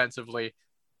was offensively,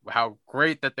 how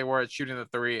great that they were at shooting the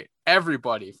three.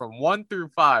 Everybody from 1 through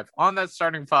 5 on that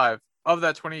starting 5 of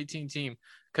that 2018 team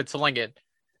could sling it.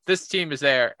 This team is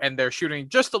there, and they're shooting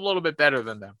just a little bit better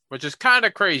than them, which is kind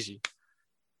of crazy.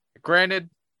 Granted,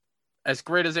 as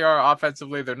great as they are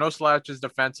offensively, they're no slouches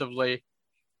defensively.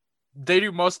 They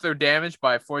do most of their damage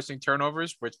by forcing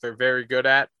turnovers, which they're very good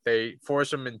at. They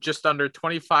force them in just under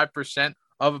 25%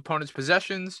 of opponents'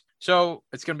 possessions. So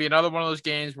it's going to be another one of those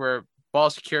games where ball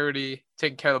security,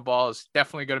 taking care of the ball is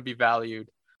definitely going to be valued.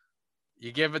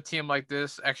 You give a team like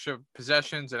this extra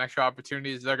possessions and extra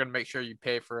opportunities, they're going to make sure you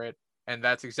pay for it. And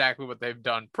that's exactly what they've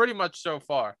done pretty much so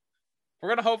far. We're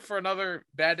going to hope for another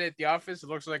bad day at the office. It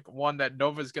looks like one that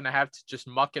Nova's going to have to just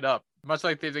muck it up, much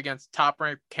like they did against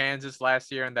top-ranked Kansas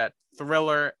last year in that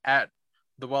thriller at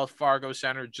the Wells Fargo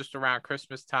Center just around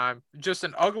Christmas time. Just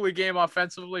an ugly game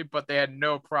offensively, but they had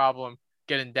no problem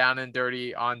getting down and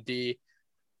dirty on D.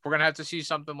 We're going to have to see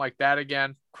something like that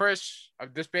again. Chris,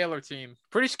 this Baylor team,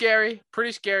 pretty scary,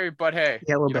 but hey,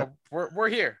 yeah, we're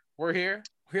here. We're here.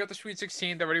 We're at the Sweet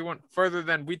 16. They already went further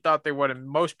than we thought they would, and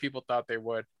most people thought they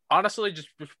would. Honestly, just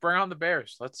bring on the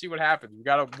Bears. Let's see what happens. We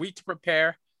got a week to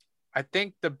prepare. I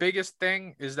think the biggest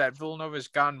thing is that Villanova has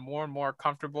gotten more and more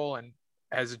comfortable and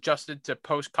has adjusted to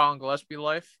post-Colin Gillespie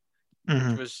life,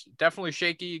 which was definitely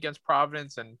shaky against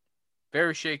Providence and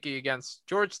very shaky against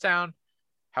Georgetown.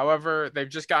 However, they've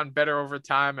just gotten better over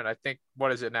time, and I think,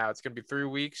 what is it now? It's going to be 3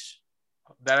 weeks.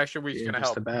 That extra week's going to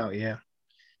help. Just about, yeah.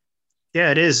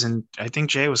 Yeah, it is, and I think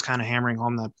Jay was kind of hammering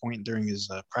home that point during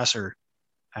his presser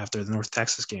after the North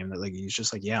Texas game, that like he's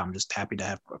just like, yeah, I'm just happy to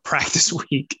have a practice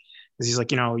week. Because he's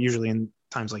like, usually in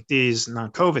times like these,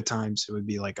 non-COVID times, it would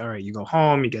be like, all right, you go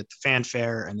home, you get the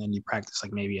fanfare, and then you practice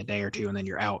like maybe a day or two, and then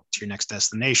you're out to your next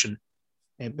destination.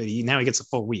 But now he gets a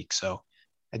full week, so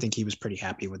I think he was pretty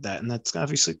happy with that. And that's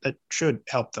obviously, that should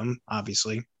help them,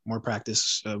 obviously. More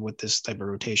practice with this type of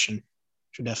rotation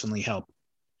should definitely help.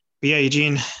 But yeah,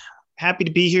 Eugene, happy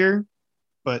to be here,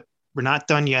 but we're not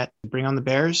done yet. Bring on the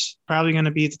Bears. Probably going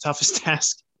to be the toughest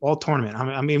task all tournament.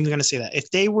 I'm even going to say that.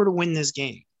 If they were to win this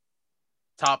game,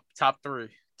 top three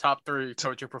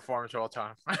coaching performance all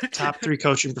time. Top 3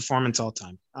 coaching performance all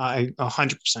time. I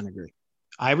 100% agree.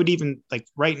 I would even, like,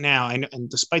 right now, and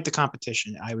despite the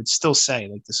competition, I would still say,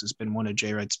 like, this has been one of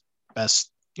Jay Wright's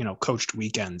best, coached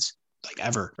weekends, like,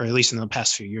 ever, or at least in the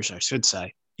past few years, I should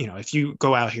say. If you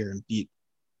go out here and beat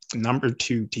the number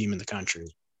 2 team in the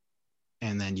country,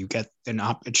 and then you get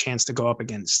a chance to go up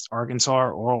against Arkansas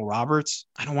or Oral Roberts,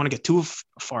 I don't want to get too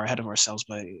far ahead of ourselves,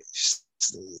 but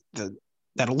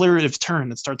that alliterative term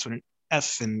that starts with an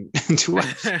F and 2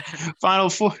 F's, Final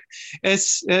Four,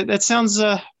 that sounds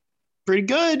pretty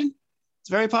good. It's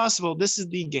very possible. This is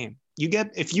the game.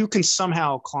 If you can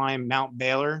somehow climb Mount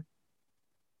Baylor,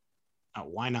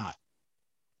 why not?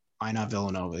 Why not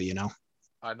Villanova,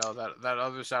 I know that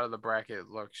other side of the bracket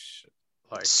looks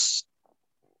like,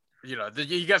 you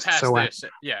get past this.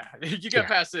 Yeah, you get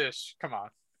past this. Come on.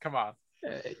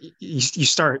 You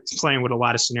start playing with a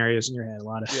lot of scenarios in your head. A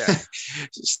lot of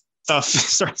stuff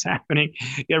starts happening.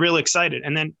 You get really excited.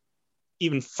 And then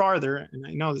even farther, and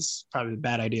I know this is probably a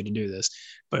bad idea to do this,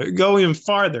 but go even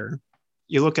farther,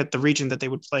 you look at the region that they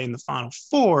would play in the Final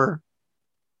Four.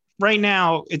 Right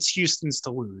now, it's Houston's to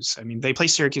lose. I mean, they play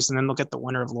Syracuse and then look at the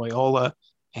winner of Loyola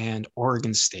and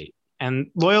Oregon State.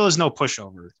 And Loyola's no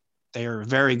pushover. They are a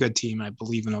very good team. I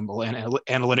believe in them, and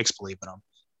analytics believe in them.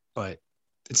 But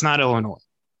it's not Illinois.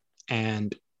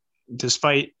 And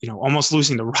despite, almost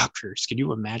losing to Rutgers, can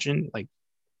you imagine, like,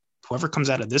 whoever comes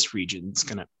out of this region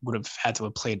would have had to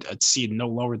have played a seed no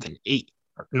lower than 8,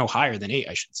 or no higher than 8,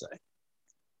 I should say.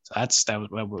 So that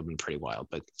would have been pretty wild.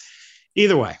 But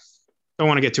either way, don't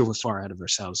want to get too far ahead of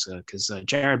ourselves because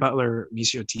Jared Butler,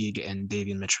 MaCio Teague, and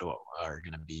Davion Mitchell are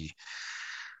going to be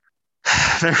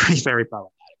very, very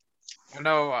problematic. I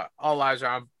know all eyes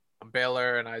are on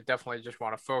Baylor, and I definitely just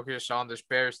want to focus on this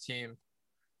Bears team.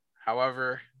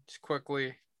 However, just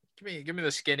quickly, give me the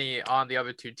skinny on the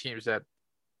other 2 teams that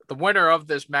the winner of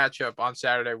this matchup on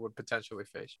Saturday would potentially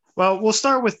face. Well, we'll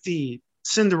start with the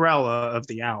Cinderella of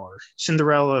the hour,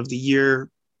 Cinderella of the year.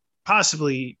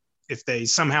 Possibly, if they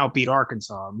somehow beat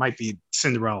Arkansas, it might be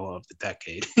Cinderella of the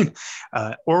decade.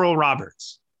 Oral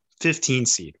Roberts, 15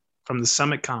 seed from the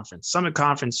Summit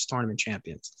Conference tournament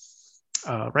champions.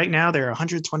 Right now, they're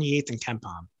 128th in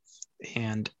KenPom.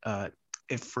 And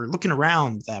if we're looking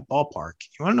around that ballpark,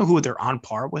 you want to know who they're on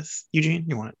par with, Eugene?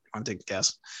 You want to take a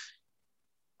guess?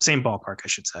 Same ballpark, I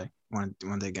should say. You want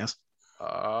to take a guess?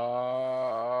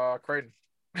 Creighton.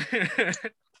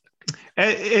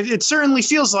 It certainly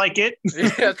feels like it. Yeah,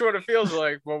 that's what it feels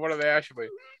like. But what are they actually?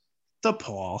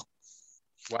 DePaul.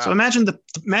 Wow. So imagine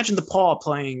DePaul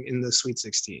playing in the Sweet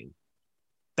 16.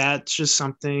 That's just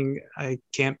something I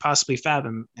can't possibly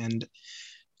fathom. And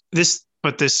this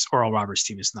Oral Roberts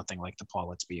team is nothing like DePaul.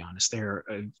 Let's be honest.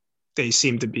 They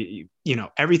seem to be,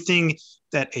 everything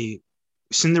that a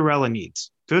Cinderella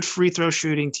needs. Good free throw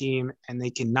shooting team, and they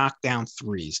can knock down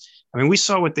threes. I mean, we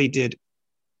saw what they did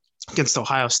against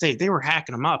Ohio State. They were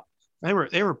hacking them up. They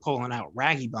were pulling out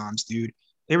raggy bombs, dude.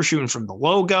 They were shooting from the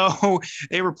logo.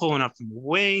 They were pulling up from the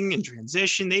wing and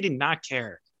transition. They did not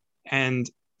care, and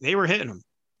they were hitting them.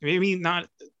 Maybe not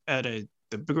at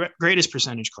the greatest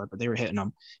percentage clip, but they were hitting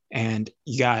them. And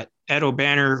you got Ed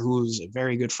O'Banner, who's a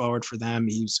very good forward for them.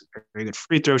 He's a very good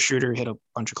free throw shooter. Hit a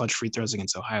bunch of clutch free throws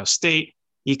against Ohio State.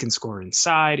 He can score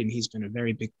inside, and he's been a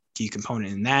very big key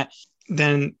component in that.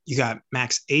 Then you got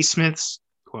Max Abmas,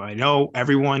 who I know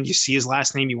everyone, you see his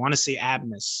last name, you want to say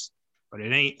Abmas, but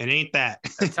it ain't that.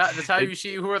 That's how you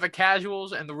see who are the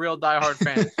casuals and the real diehard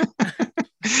fans.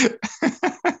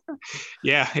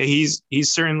 Yeah, he's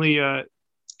certainly a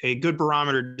good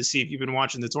barometer to see if you've been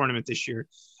watching the tournament this year.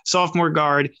 Sophomore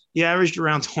guard, he averaged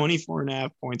around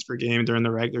 24.5 points per game during the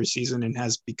regular season and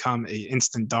has become an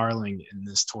instant darling in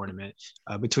this tournament.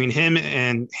 Between him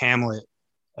and Hamlet,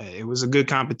 it was a good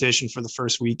competition for the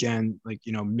first weekend,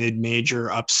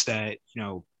 mid-major upset,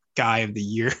 guy of the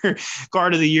year,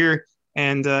 guard of the year.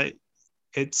 And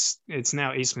it's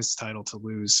now Abmas' title to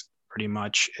lose pretty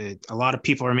much. A lot of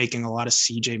people are making a lot of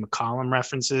CJ McCollum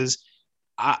references.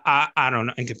 I don't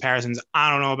know. In comparisons,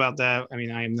 I don't know about that. I mean,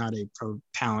 I am not a pro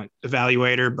talent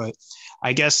evaluator, but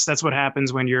I guess that's what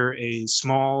happens when you're a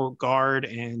small guard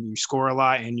and you score a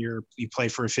lot and you play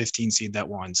for a 15 seed that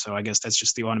won. So I guess that's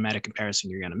just the automatic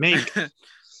comparison you're going to make.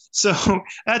 So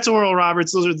that's Oral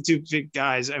Roberts. Those are the two big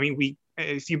guys. I mean,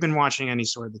 if you've been watching any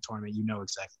sort of the tournament, you know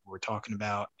exactly what we're talking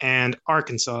about. And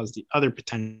Arkansas is the other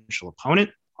potential opponent.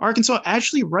 Arkansas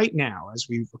actually right now, as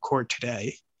we record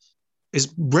today,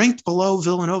 is ranked below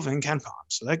Villanova and KenPom.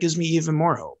 So that gives me even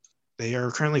more hope. They are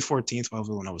currently 14th, while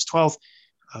Villanova is 12th.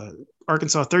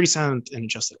 Arkansas 37th in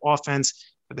adjusted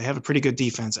offense, but they have a pretty good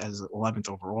defense as 11th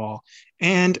overall,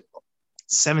 and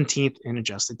 17th in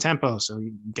adjusted tempo. So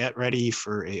you get ready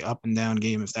for a up and down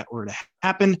game if that were to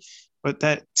happen. But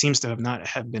that seems to not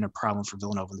have been a problem for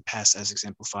Villanova in the past, as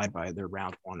exemplified by their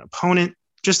round one opponent.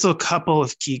 Just a couple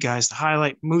of key guys to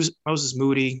highlight. Moses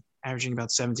Moody, averaging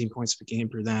about 17 points per game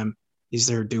for them. He's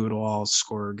their do-it-all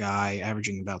scorer guy,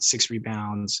 averaging about 6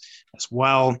 rebounds as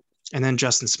well. And then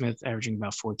Justin Smith averaging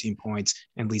about 14 points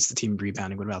and leads the team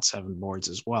rebounding with about 7 boards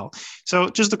as well. So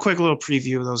just a quick little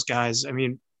preview of those guys. I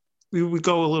mean, we would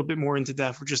go a little bit more into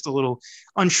depth. We're just a little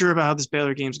unsure about how this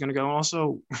Baylor game is going to go.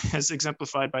 Also, as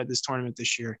exemplified by this tournament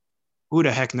this year, who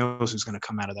the heck knows who's going to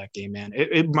come out of that game, man?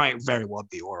 It might very well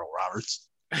be Oral Roberts.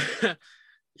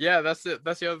 Yeah, that's it.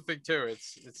 That's the other thing too.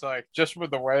 It's like, just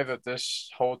with the way that this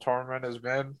whole tournament has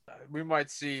been, we might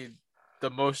see the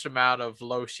most amount of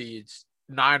low seeds,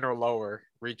 9 or lower,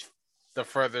 reach the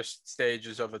furthest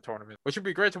stages of the tournament, which would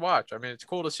be great to watch. I mean, it's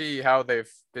cool to see how they've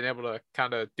been able to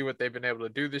kind of do what they've been able to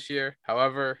do this year.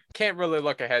 However, can't really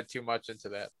look ahead too much into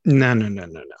that. No.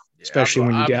 Yeah, Especially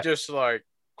when you I'm just like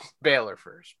Baylor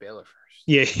first.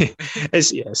 Yeah,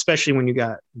 especially when you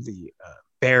got the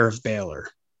Bear of Baylor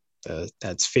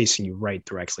that's facing you right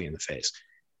directly in the face.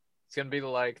 It's gonna be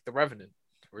like The Revenant.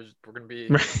 We're gonna be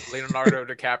Leonardo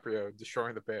DiCaprio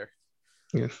destroying the bear.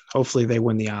 Yeah, hopefully they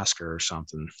win the Oscar or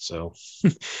something. So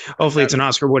hopefully it's an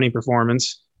Oscar-winning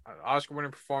performance.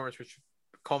 Oscar-winning performance, which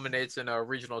culminates in a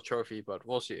regional trophy, but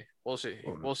we'll see.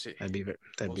 That'd be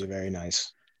very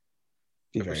nice.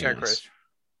 Chris,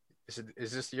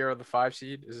 is this the year of the 5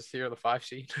 seed?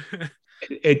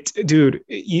 Dude,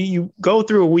 you go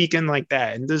through a weekend like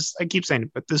that, and I keep saying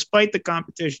it, but despite the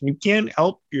competition, you can't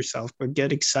help yourself but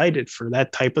get excited for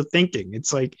that type of thinking.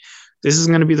 It's like, this is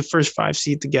going to be the first 5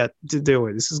 seed to do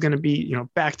it. This is going to be,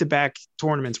 back-to-back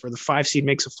tournaments where the 5 seed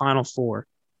makes a Final Four.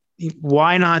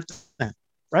 Why not then?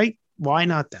 Right? Why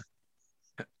not then?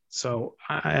 So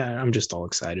I'm just all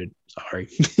excited. Sorry.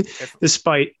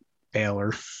 Despite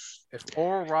Baylor. If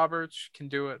Oral Roberts can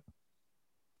do it,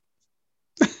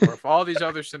 or if all these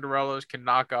other Cinderellas can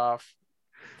knock off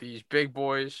these big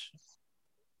boys,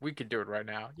 we could do it right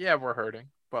now. Yeah, we're hurting.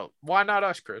 But why not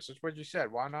us, Chris? That's what you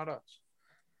said. Why not us?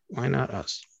 Why not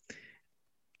us?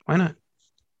 Why not?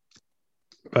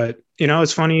 But,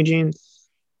 it's funny, Eugene.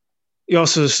 you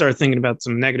also start thinking about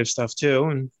some negative stuff too.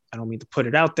 And I don't mean to put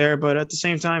it out there, but at the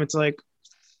same time, it's like,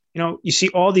 you see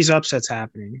all these upsets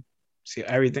happening. See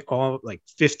everything, all like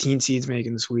 15 seeds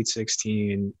making the Sweet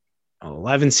 16,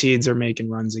 11 seeds are making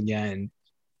runs again.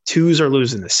 Twos are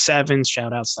losing to sevens.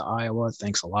 Shout outs to Iowa.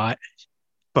 Thanks a lot.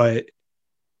 But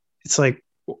it's like,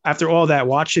 after all that,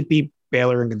 watch it be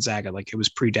Baylor and Gonzaga. Like it was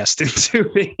predestined to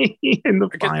be in the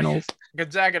finals.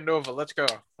 Gonzaga Nova. Let's go.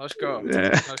 Let's go.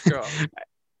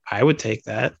 I would take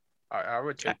that. I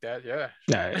would take that.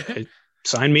 Yeah.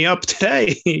 Sign me up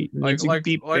today. like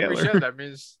we said, that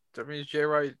means Jay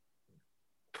Wright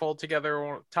pulled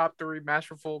together top 3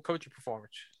 masterful coaching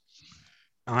performance.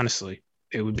 Honestly,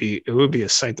 it would be a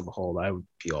sight to behold. I would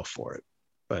be all for it.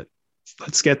 But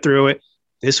let's get through it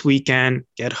this weekend.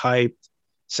 Get hyped.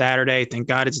 Saturday, thank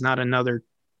God it's not another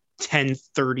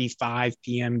 10:35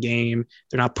 p.m. game.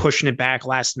 They're not pushing it back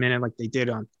last minute like they did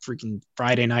on freaking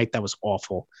Friday night. That was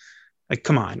awful. Like,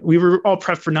 come on. We were all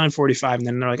prepped for 9:45, and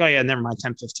then they're like, oh, yeah, never mind,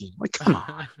 10:15. Like, come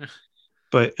on.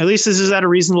 But at least this is at a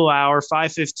reasonable hour,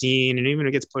 5:15, and even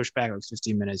if it gets pushed back like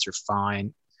 15 minutes, you're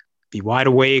fine. Be wide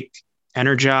awake,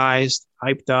 energized,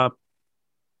 hyped up.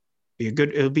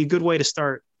 It'll be a good way to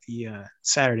start the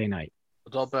Saturday night.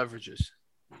 Adult beverages.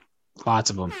 Lots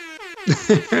of them. Let's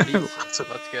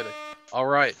get it. All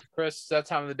right, Chris, it's that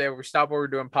time of the day where we stop what we're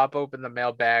doing, pop open the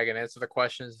mailbag, and answer the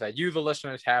questions that you, the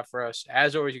listeners, have for us.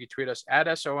 As always, you can tweet us at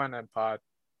SONNPod.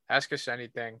 Ask us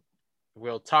anything.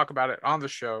 We'll talk about it on the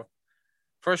show.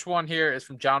 First one here is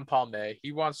from John Paul May.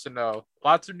 He wants to know,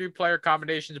 lots of new player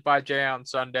combinations by Jay on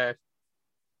Sunday.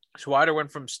 Swider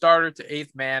went from starter to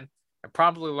 8th man and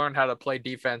promptly learned how to play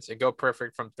defense and go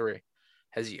perfect from 3.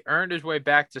 Has he earned his way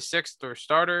back to 6th or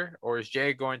starter, or is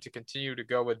Jay going to continue to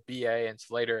go with BA and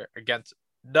Slater against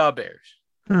the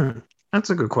Bears? That's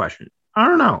a good question. I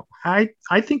don't know. I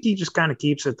think he just kind of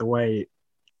keeps it the way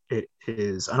it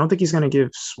is. I don't think he's going to give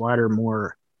Swider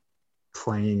more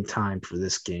playing time for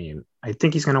this game. I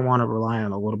think he's going to want to rely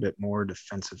on a little bit more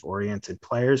defensive-oriented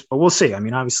players, but we'll see. I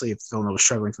mean, obviously, if Villanova is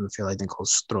struggling from the field, I think he'll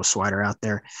throw Swider out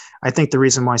there. I think the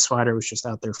reason why Swider was just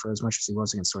out there for as much as he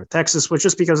was against North Texas was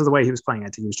just because of the way he was playing. I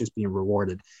think he was just being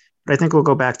rewarded. But I think we'll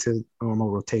go back to normal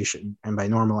rotation, and by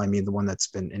normal, I mean the one that's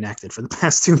been enacted for the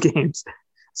past 2 games.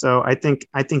 So I think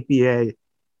BA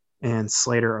and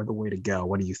Slater are the way to go.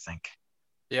 What do you think?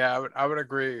 Yeah, I would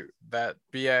agree that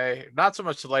BA, not so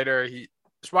much Slater.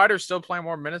 Swider's still playing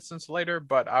more minutes than Slater,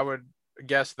 but I would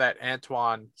guess that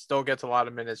Antoine still gets a lot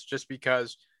of minutes just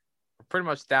because we're pretty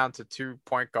much down to 2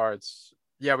 point guards.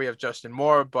 Yeah, we have Justin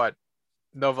Moore, but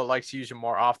Nova likes to use him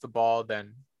more off the ball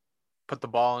than put the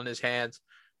ball in his hands.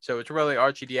 So it's really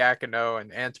Arcidiacono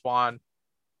and Antoine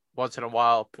once in a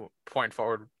while point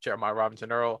forward Jeremiah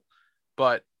Robinson Earl.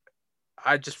 But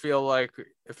I just feel like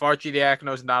if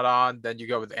Arcidiacono's not on, then you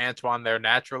go with Antoine there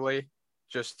naturally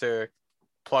just to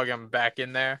plug him back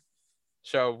in there.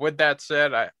 So with that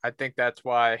said, I think that's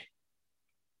why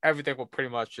everything will pretty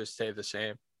much just stay the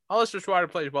same. Unless Swider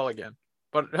plays well again.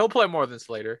 But he'll play more than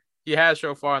Slater. He has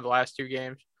so far in the last 2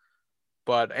 games.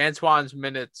 But Antoine's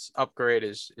minutes upgrade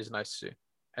is nice to see.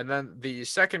 And then the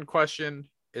second question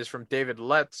is from David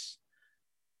Letts.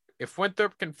 If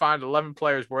Winthrop can find 11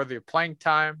 players worthy of playing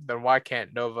time, then why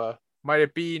can't Nova? Might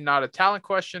it be not a talent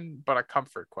question, but a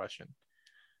comfort question?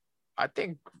 I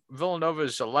think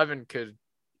Villanova's 11 could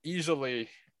easily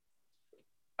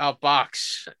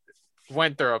outbox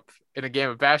Winthrop in a game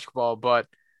of basketball, but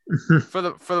for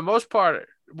the most part,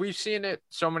 we've seen it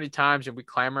so many times and we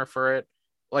clamor for it.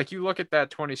 Like you look at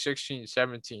that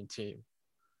 2016-17 team.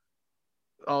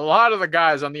 A lot of the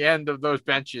guys on the end of those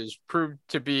benches proved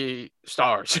to be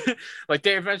stars. Like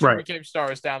they eventually became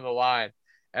stars down the line.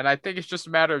 And I think it's just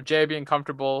a matter of Jay being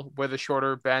comfortable with a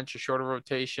shorter bench, a shorter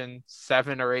rotation,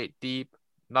 7 or 8 deep,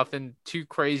 nothing too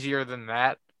crazier than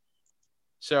that.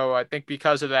 So I think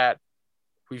because of that,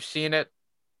 we've seen it.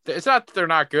 It's not that they're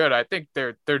not good. I think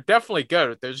they're definitely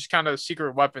good. They're just kind of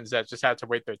secret weapons that just had to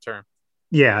wait their turn.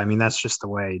 Yeah, I mean, that's just the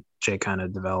way Jay kind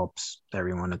of develops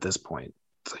everyone at this point.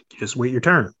 It's like you just wait your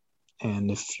turn.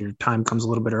 And if your time comes a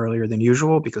little bit earlier than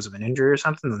usual because of an injury or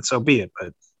something, then so be it.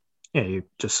 But yeah, you're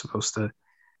just supposed to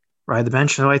ride the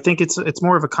bench. So I think it's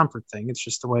more of a comfort thing. It's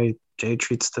just the way Jay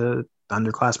treats the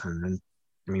underclassmen. And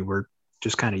I mean, we're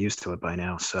just kind of used to it by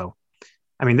now. So,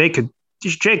 I mean,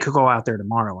 Jay could go out there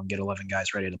tomorrow and get 11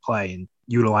 guys ready to play and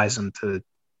utilize them to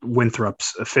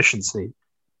Winthrop's efficiency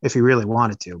if he really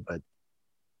wanted to. But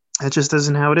that just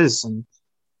isn't how it is. And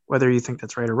whether you think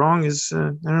that's right or wrong is, I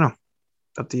don't know.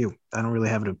 It's up to you. I don't really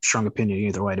have a strong opinion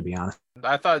either way, to be honest.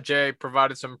 I thought Jay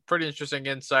provided some pretty interesting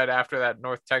insight after that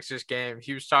North Texas game.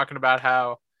 He was talking about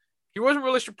how he wasn't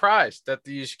really surprised that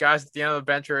these guys at the end of the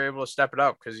bench are able to step it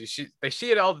up because they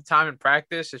see it all the time in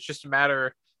practice. It's just a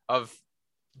matter of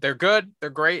they're good, they're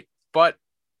great, but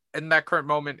in that current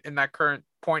moment, in that current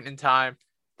point in time,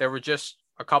 there were just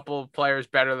a couple of players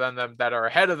better than them that are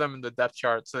ahead of them in the depth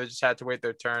chart, so they just had to wait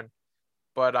their turn.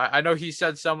 But I know he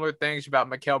said similar things about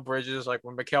Mikal Bridges, like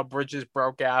when Mikal Bridges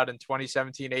broke out in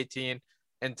 2017-18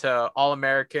 into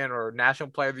All-American or National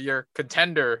Player of the Year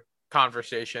contender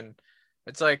conversation.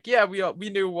 It's like, yeah, we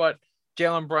knew what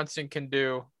Jalen Brunson can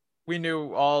do. We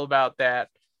knew all about that.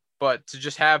 But to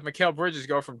just have Mikal Bridges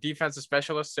go from defensive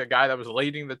specialist to a guy that was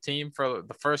leading the team for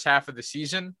the first half of the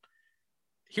season,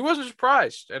 he wasn't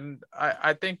surprised. And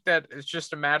I think that it's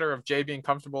just a matter of Jay being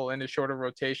comfortable in his shorter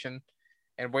rotation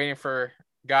and waiting for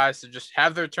guys to just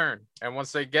have their turn. And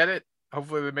once they get it,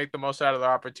 hopefully they make the most out of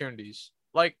their opportunities,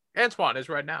 like Antoine is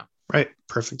right now. Right.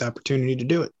 Perfect opportunity to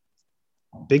do it.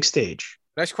 Big stage.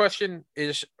 Next question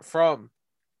is from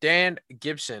Dan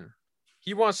Gibson.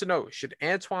 He wants to know, should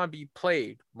Antoine be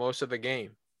played most of the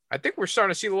game? I think we're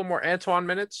starting to see a little more Antoine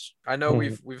minutes. I know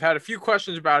we've had a few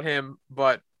questions about him,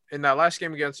 but in that last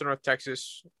game against North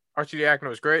Texas, Arcidiacono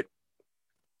was great.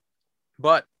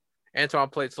 But Antoine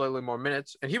played slightly more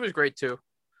minutes, and he was great too.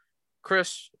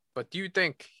 Chris, but do you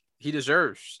think he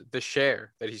deserves the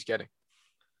share that he's getting?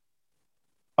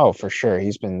 Oh, for sure.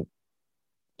 He's been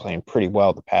playing pretty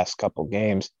well the past couple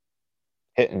games,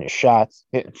 hitting his shots,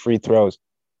 hitting free throws.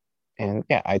 And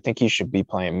yeah, I think he should be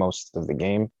playing most of the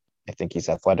game. I think he's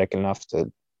athletic enough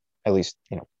to at least,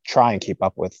 try and keep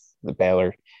up with the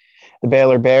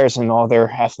Baylor Bears and all their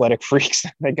athletic freaks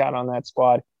that they got on that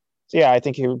squad. So yeah, I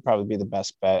think he would probably be the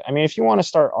best bet. I mean, if you want to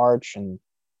start Arch and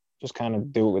just kind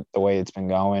of do it the way it's been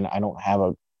going, I don't have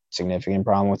a significant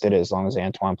problem with it as long as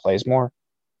Antoine plays more.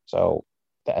 So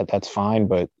that's fine.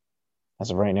 But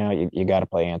as of right now, you got to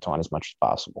play Antoine as much as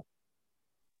possible.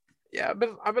 Yeah,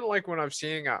 I've been like what I'm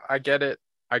seeing. I get it.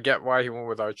 I get why he went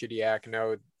with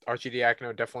Arcidiacono.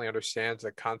 Arcidiacono definitely understands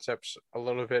the concepts a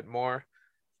little bit more.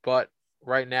 But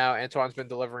right now, Antoine's been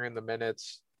delivering the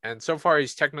minutes. And so far,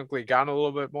 he's technically gotten a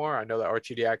little bit more. I know that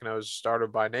Arcidiacono is a starter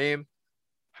by name.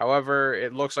 However,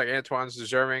 it looks like Antoine's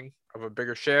deserving of a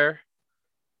bigger share.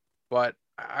 But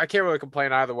I can't really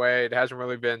complain either way. It hasn't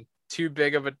really been too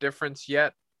big of a difference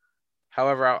yet.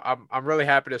 However, I'm really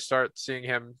happy to start seeing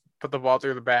him put the ball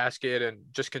through the basket and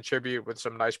just contribute with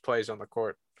some nice plays on the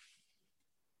court.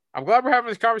 I'm glad we're having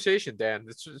this conversation, Dan.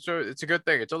 It's a good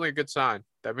thing. It's only a good sign.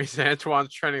 That means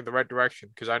Antoine's trending the right direction.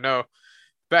 Because I know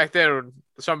back then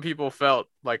some people felt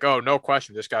like, oh, no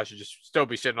question, this guy should just still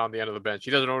be sitting on the end of the bench.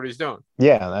 He doesn't know what he's doing.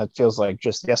 Yeah, that feels like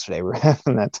just yesterday we were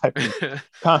having that type of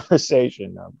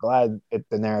conversation. I'm glad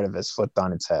the narrative has flipped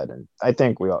on its head. And I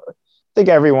think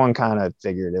everyone kind of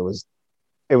figured it was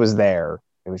there.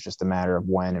 It was just a matter of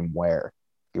when and where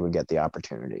he would get the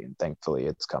opportunity. And thankfully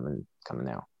it's coming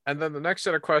now. And then the next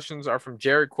set of questions are from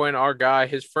Jerry Quinn, our guy.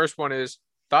 His first one is,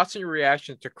 thoughts and your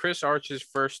reaction to Chris Arch's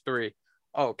first three?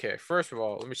 Okay, first of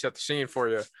all, let me set the scene for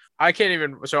you. I can't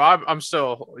even – so I'm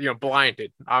still,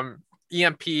 blinded. I'm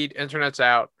EMP'd, internet's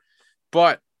out.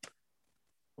 But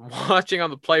watching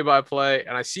on the play-by-play,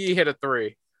 and I see he hit a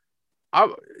three.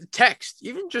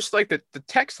 Even just like the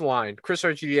text line, Chris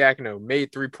Arcidiacono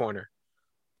made three-pointer.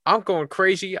 I'm going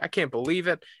crazy. I can't believe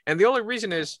it. And the only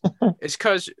reason is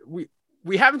because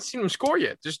we haven't seen him score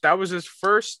yet. That was his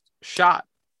first shot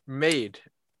made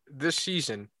this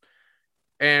season.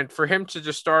 And for him to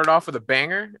just start off with a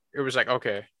banger, it was like,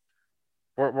 okay,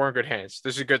 we're in good hands.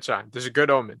 This is a good sign. This is a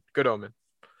good omen. Good omen.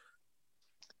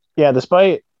 Yeah,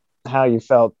 despite how you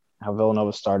felt, how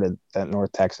Villanova started that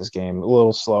North Texas game, a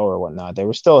little slow or whatnot, they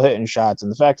were still hitting shots.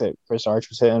 And the fact that Chris Arch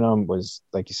was hitting them was,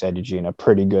 like you said, Eugene, a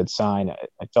pretty good sign.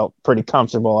 I felt pretty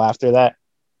comfortable after that.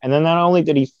 And then not only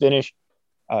did he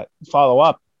follow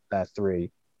up that three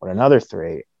with another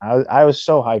three, I was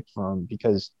so hyped for him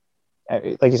because,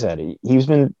 like you said, he's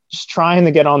been just trying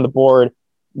to get on the board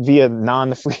via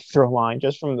the free throw line,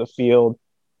 just from the field.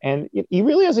 And he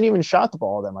really hasn't even shot the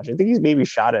ball that much. I think he's maybe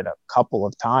shot it a couple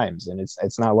of times, and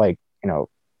it's not like,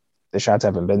 the shots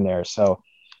haven't been there. So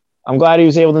I'm glad he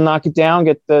was able to knock it down,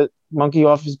 get the monkey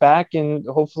off his back, and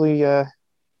hopefully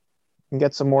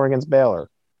get some more against Baylor.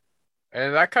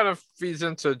 And that kind of feeds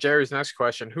into Jerry's next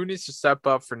question. Who needs to step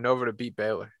up for Nova to beat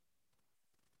Baylor?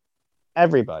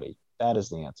 Everybody. That is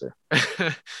the answer.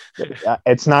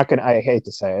 It's not going to, I hate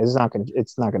to say it, it's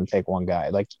not going to take one guy.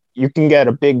 Like, you can get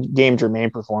a big game germane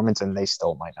performance and they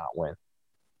still might not win.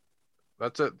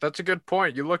 That's a good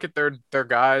point. You look at their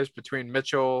guys between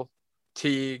Mitchell,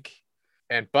 Teague,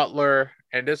 and Butler,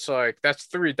 and it's like, that's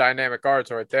three dynamic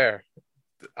guards right there.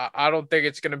 I don't think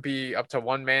it's going to be up to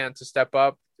one man to step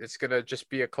up. It's going to just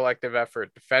be a collective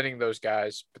effort defending those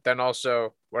guys. But then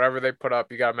also, whatever they put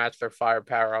up, you got to match their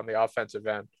firepower on the offensive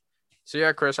end. So,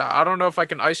 yeah, Chris, I don't know if I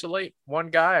can isolate one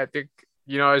guy. I think,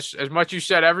 as much you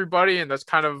said everybody, and that's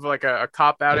kind of like a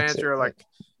cop-out answer. I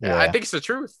think it's the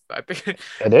truth. I think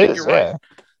it is. You're yeah. right.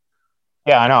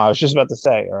 Yeah, I know. I was just about to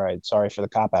say, all right, sorry for the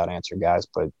cop-out answer, guys,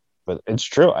 but it's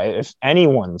true. If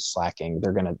anyone's slacking,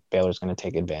 Baylor's gonna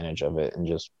take advantage of it and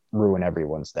just ruin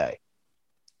everyone's day.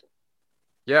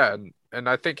 Yeah, and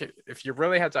I think if you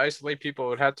really had to isolate people, it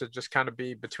would have to just kind of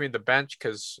be between the bench,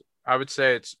 because I would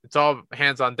say it's all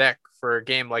hands on deck for a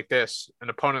game like this, an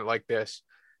opponent like this.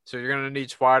 So you're gonna need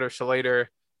Swider, Slater,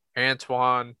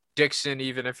 Antoine, Dixon,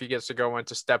 even if he gets to go in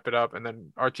to step it up, and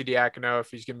then Arcidiacono,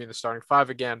 if he's gonna be in the starting five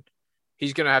again,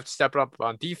 he's gonna have to step it up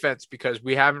on defense, because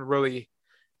we haven't really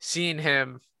seen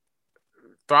him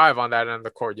thrive on that end of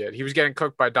the court yet. He was getting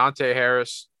cooked by Dante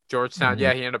Harris, Georgetown. Mm-hmm.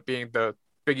 Yeah, he ended up being the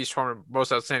Big East tournament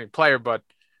most outstanding player, but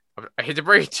I hate to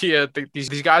break it to you,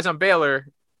 these guys on Baylor,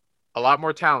 a lot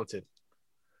more talented.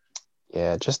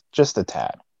 Yeah, just a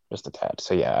tad.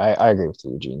 So, yeah, I agree with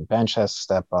you, Eugene. Bench has to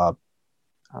step up.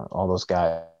 All those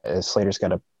guys. Slater's got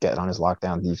to get on his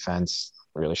lockdown defense,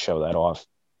 really show that off.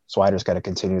 Swider's got to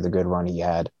continue the good run he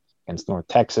had against North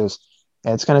Texas.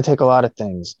 And it's going to take a lot of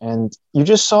things. And you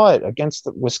just saw it against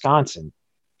Wisconsin.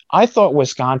 I thought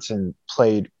Wisconsin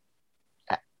played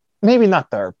maybe not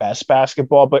their best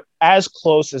basketball, but as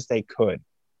close as they could.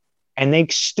 And they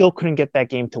still couldn't get that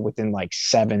game to within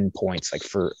 7 points,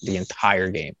 for the entire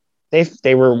game.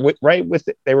 They were right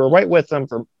with them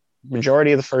for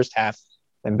majority of the first half.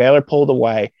 Then Baylor pulled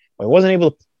away, but wasn't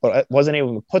able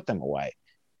to put them away.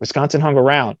 Wisconsin hung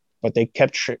around, but they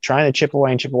kept trying to chip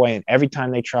away, and every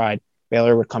time they tried,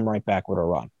 Baylor would come right back with a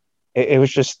run. It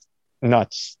was just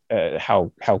nuts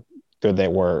how good they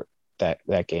were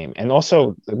that game. And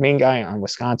also the main guy on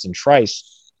Wisconsin,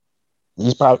 Trice,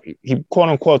 he quote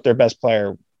unquote their best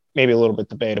player, maybe a little bit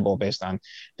debatable based on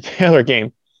the Baylor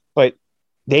game, but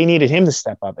they needed him to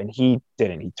step up, and he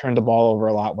didn't. He turned the ball over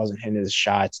a lot, wasn't hitting his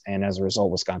shots, and as a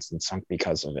result, Wisconsin sunk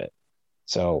because of it.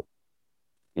 So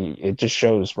it just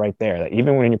shows right there that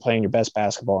even when you're playing your best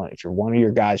basketball, if one of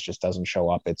your guys just doesn't show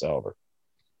up, it's over.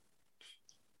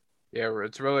 Yeah,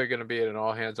 it's really going to be an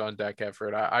all-hands-on-deck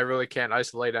effort. I really can't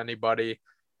isolate anybody.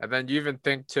 And then you even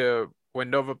think when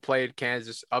Nova played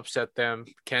Kansas, upset them.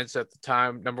 Kansas at the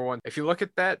time, number one. If you look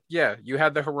at that, yeah, you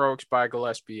had the heroics by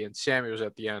Gillespie and Samuels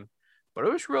at the end. But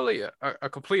it was really a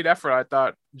complete effort, I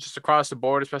thought, just across the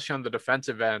board, especially on the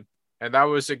defensive end. And that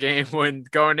was a game when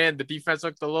going in, the defense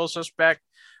looked a little suspect,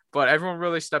 but everyone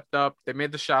really stepped up. They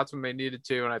made the shots when they needed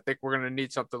to, and I think we're going to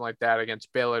need something like that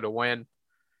against Baylor to win.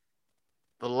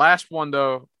 The last one,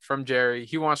 though, from Jerry,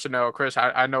 he wants to know, Chris,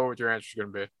 I know what your answer is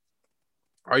going to be.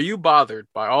 Are you bothered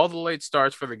by all the late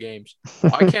starts for the games?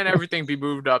 Why can't everything be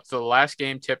moved up to the last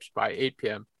game tips by 8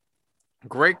 p.m.?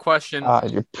 Great question.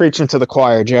 You're preaching to the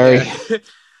choir, Jerry. Yeah.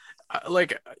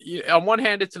 On one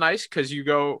hand, it's nice because you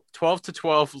go 12 to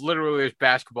 12, literally as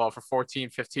basketball for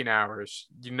 14, 15 hours.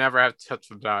 You never have to touch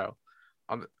the dial.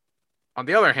 On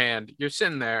the other hand, you're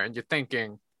sitting there and you're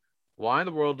thinking, why in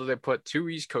the world do they put two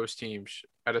East Coast teams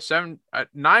at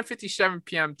 9:57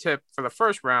 p.m. tip for the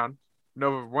first round,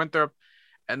 Nova Winthrop,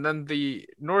 and then the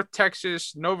North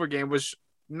Texas Nova game was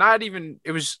not even,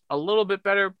 it was a little bit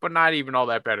better, but not even all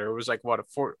that better. It was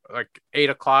 8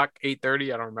 o'clock,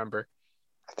 8:30. I don't remember.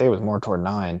 I think it was more toward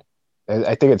 9.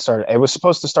 I think it was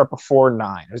supposed to start before 9.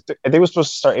 I think it was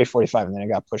supposed to start 8:45, and then it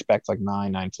got pushed back to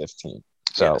 9:15.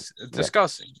 So yes,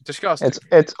 disgusting.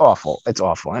 It's awful. It's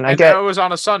awful. And I get it was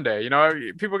on a Sunday.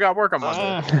 People got work on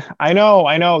Monday. I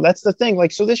know. That's the thing.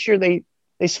 So this year they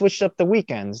switched up the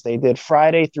weekends. They did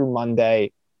Friday through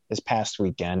Monday this past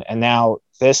weekend, and now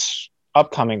this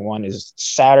upcoming one is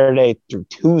Saturday through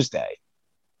Tuesday.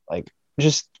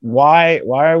 Just why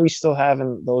are we still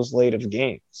having those late of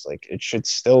games?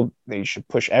 They should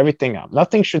push everything up.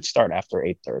 Nothing should start after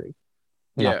 8:30.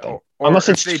 Yeah, unless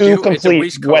it's two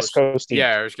complete West Coast teams.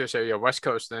 Yeah, I was gonna say West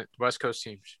Coast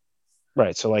teams.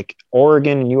 Right. So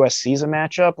Oregon and USC is a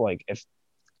matchup. If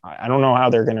I don't know how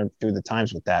they're gonna do the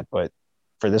times with that, but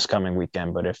for this coming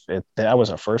weekend. But if that was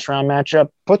a first round matchup,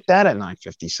 put that at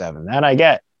 9:57. That I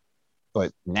get.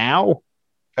 But now,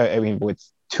 with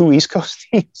two East Coast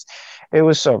teams, it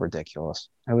was so ridiculous.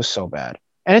 It was so bad,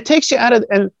 and it takes you out of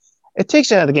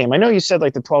the game. I know you said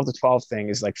the 12 to 12 thing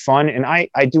is fun, and I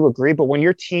do agree. But when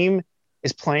your team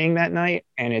is playing that night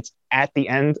and it's at the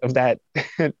end of that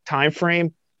time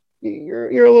frame,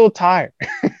 you're a little tired.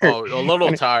 A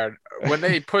little tired. When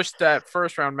they pushed that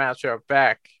first round matchup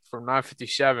back from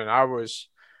 9:57,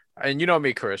 And you know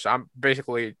me, Chris. I'm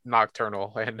basically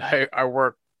nocturnal, and I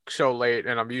work so late,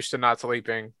 and I'm used to not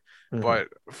sleeping. Mhm. But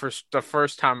for the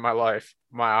first time in my life,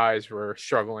 my eyes were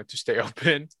struggling to stay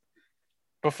open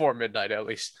before midnight, at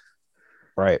least.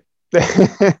 Right.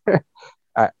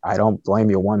 I don't blame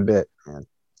you one bit, man.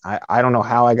 I don't know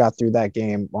how I got through that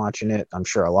game watching it. I'm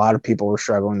sure a lot of people were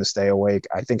struggling to stay awake.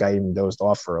 I think I even dozed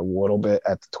off for a little bit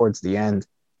towards the end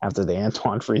after the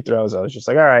Antoine free throws. I was just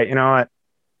like, all right, you know what?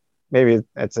 Maybe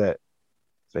that's it.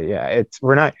 But yeah,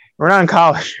 we're not in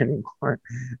college anymore.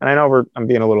 And I know I'm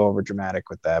being a little over dramatic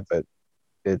with that, but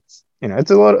it's a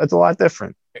lot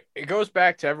different. It goes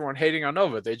back to everyone hating on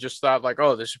Nova. They just thought like,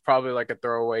 oh, this is probably like a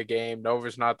throwaway game.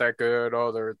 Nova's not that good.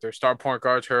 Oh, their star point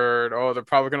guard's hurt. Oh, they're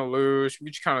probably gonna lose. We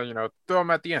just kind of throw them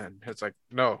at the end. It's like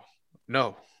no,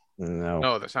 no, No,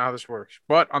 no, that's not how this works.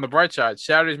 But on the bright side,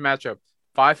 Saturday's matchup,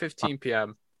 5:15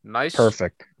 p.m. Nice,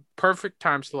 perfect. perfect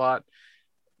time slot.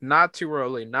 Not too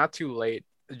early, not too late,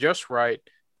 just right.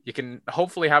 You can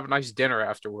hopefully have a nice dinner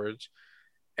afterwards.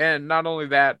 And not only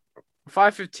that,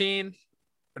 5:15,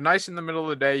 nice in the middle of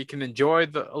the day. You can enjoy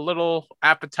a little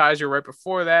appetizer right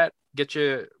before that. Get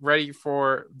you ready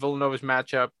for Villanova's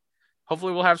matchup.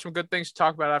 Hopefully, we'll have some good things to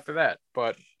talk about after that.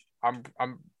 But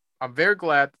I'm very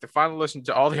glad that they finally listened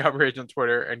to all the outrage on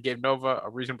Twitter and gave Nova a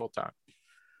reasonable time.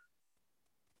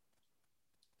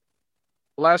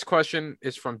 Last question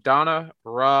is from Donna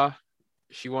Ra.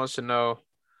 She wants to know,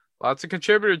 lots of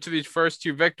contributor to these first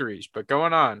two victories, but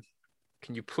going on,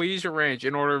 can you please arrange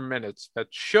in order of minutes that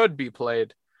should be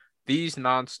played these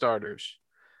non-starters?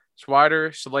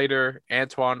 Swider, Slater,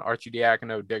 Antoine,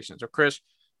 Arcidiacono, Dixon. So, Chris,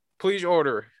 please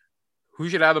order who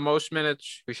should have the most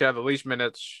minutes, who should have the least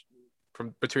minutes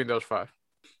from between those five.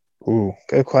 Ooh,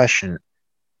 good question.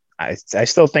 I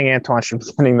still think Antoine should be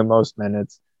getting the most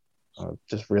minutes.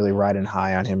 Just really riding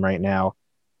high on him right now.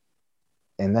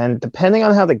 And then depending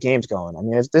on how the game's going, I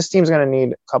mean, if this team's going to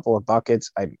need a couple of buckets,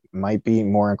 I might be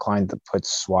more inclined to put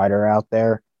Swider out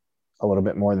there a little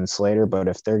bit more than Slater. But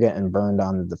if they're getting burned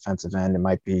on the defensive end, it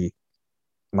might be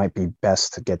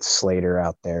best to get Slater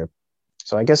out there.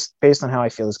 So I guess based on how I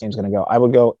feel this game's going to go, I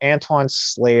would go Antoine,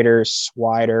 Slater,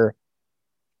 Swider,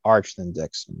 Arch, then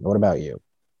Dixon. What about you?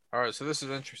 All right, so this is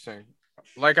interesting.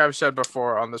 Like I've said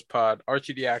before on this pod,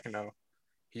 Arcidiacono,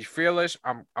 he's fearless.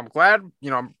 I'm glad.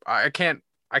 I can't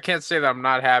say that I'm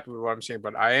not happy with what I'm seeing,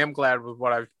 but I am glad with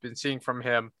what I've been seeing from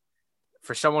him.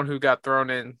 For someone who got thrown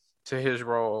in to his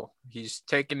role, he's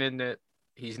taken in it.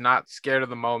 He's not scared of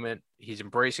the moment. He's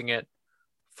embracing it.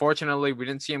 Fortunately, we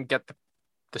didn't see him get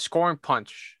the scoring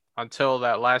punch until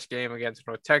that last game against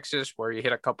North Texas, where he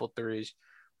hit a couple threes,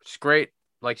 which is great.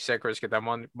 Like you said, Chris, get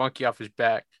that monkey off his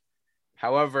back.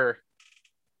 However,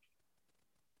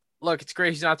 look, it's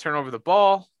great he's not turning over the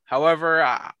ball. However,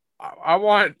 I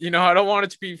want, I don't want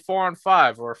it to be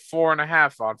 4-on-5 or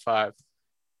 4.5-on-5.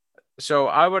 So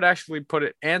I would actually put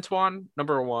it Antoine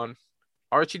number 1,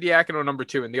 Arcidiacono number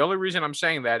 2. And the only reason I'm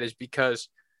saying that is because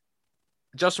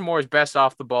Justin Moore is best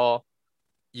off the ball.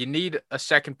 You need a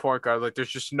second point guard. Like, there's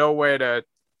just no way to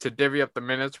divvy up the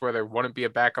minutes where there wouldn't be a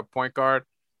backup point guard.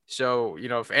 So,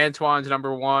 if Antoine's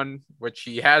number 1, which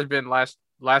he has been last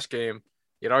game,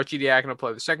 you had Arcidiacono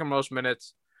play the second most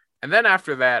minutes. And then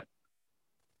after that,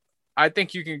 I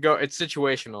think you can go, it's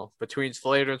situational between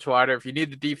Slater and Swider. If you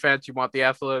need the defense, you want the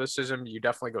athleticism, you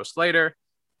definitely go Slater.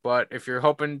 But if you're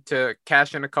hoping to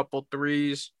cash in a couple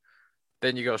threes,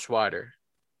 then you go Swider.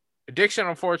 Dixon,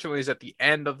 unfortunately, is at the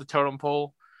end of the totem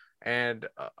pole. And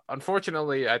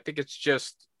unfortunately, I think it's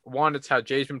just, 1, it's how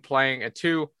Jay's been playing. And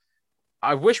 2,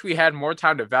 I wish we had more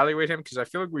time to evaluate him because I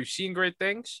feel like we've seen great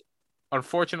things.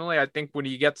 Unfortunately, I think when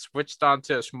he gets switched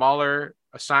onto a smaller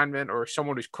assignment or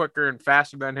someone who's quicker and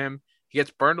faster than him, he gets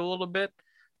burned a little bit.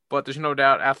 But there's no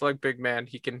doubt, athletic big man,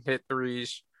 he can hit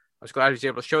threes. I was glad he was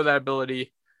able to show that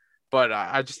ability. But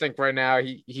I just think right now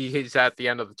he's at the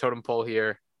end of the totem pole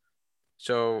here.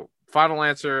 So final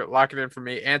answer, lock it in for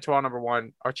me. Antoine number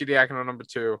 1, Arcidiacono number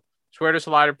 2, Sweater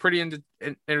Slider, pretty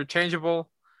interchangeable,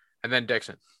 and then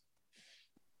Dixon.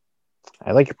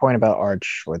 I like your point about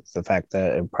Arch with the fact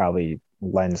that it probably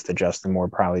lends to Justin Moore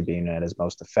probably being at his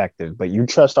most effective. But you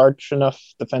trust Arch enough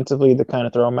defensively to kind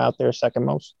of throw him out there second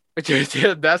most? That's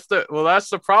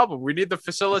the problem. We need the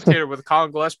facilitator with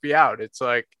Colin Gillespie out. It's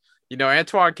like,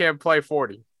 Antoine can't play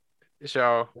 40.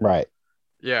 So right.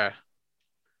 Yeah.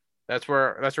 That's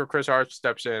where Chris Arch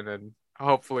steps in and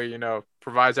hopefully,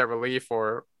 provides that relief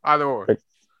or either or.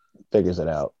 Figures it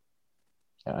out.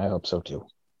 Yeah, I hope so too.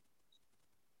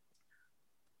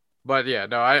 But yeah,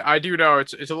 no, I do know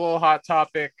it's a little hot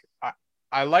topic.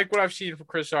 I like what I've seen from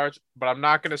Chris Arch, but I'm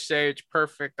not going to say it's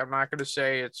perfect. I'm not going to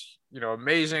say it's,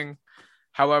 amazing.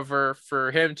 However,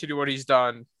 for him to do what he's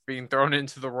done, being thrown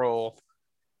into the role,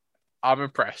 I'm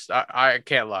impressed. I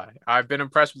can't lie. I've been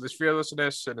impressed with his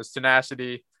fearlessness and his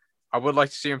tenacity. I would like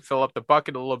to see him fill up the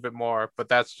bucket a little bit more, but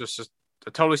that's just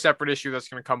a totally separate issue that's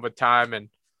going to come with time. And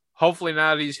hopefully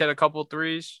now that he's hit a couple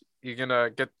threes, you're going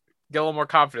to get a little more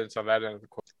confidence on that end of the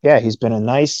court. Yeah, he's been a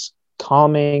nice,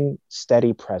 calming,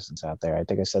 steady presence out there. I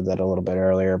think I said that a little bit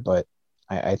earlier, but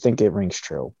I think it rings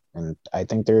true. And I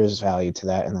think there is value to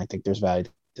that. And I think there's value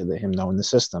to him knowing the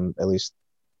system, at least,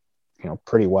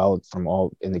 pretty well from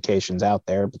all indications out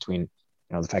there between,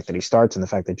 the fact that he starts and the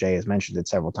fact that Jay has mentioned it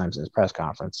several times in his press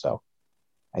conference. So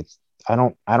I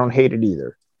don't hate it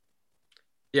either.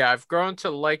 Yeah, I've grown to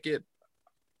like it.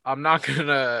 I'm not going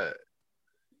to,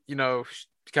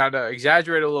 kind of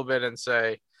exaggerate a little bit and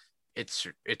say it's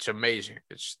amazing.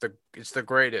 It's the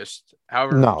greatest.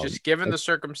 However, just given the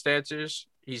circumstances,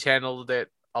 he's handled it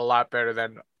a lot better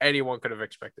than anyone could have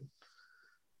expected.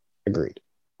 Agreed.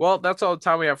 Well, that's all the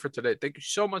time we have for today. Thank you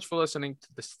so much for listening to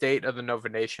the State of the Nova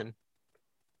Nation.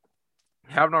 If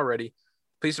you haven't already,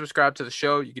 please subscribe to the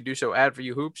show. You can do so at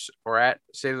VU Hoops or at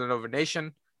State of the Nova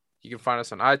Nation. You can find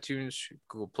us on iTunes,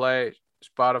 Google Play,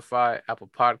 Spotify,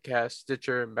 Apple Podcasts,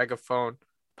 Stitcher, Megaphone,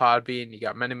 Podbean. You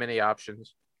got many, many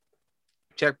options.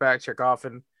 Check back, check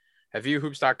often at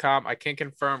ViewHoops.com. I can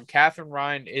confirm Catherine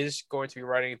Ryan is going to be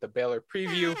writing the Baylor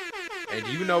preview, and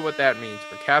you know what that means.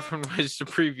 When Catherine writes the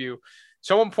preview,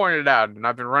 someone pointed it out, and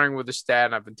I've been running with the stat,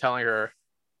 and I've been telling her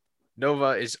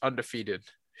Nova is undefeated.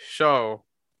 So,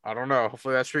 I don't know.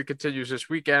 Hopefully that streak continues this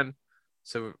weekend.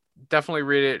 So, definitely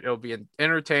read it. It'll be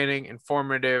entertaining,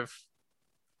 informative,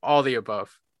 all the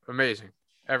above. Amazing.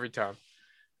 Every time.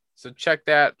 So, check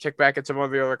that. Check back at some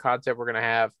of the other content we're going to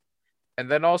have. And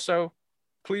then also,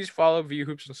 please follow VU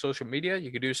Hoops on social media.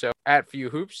 You can do so at VU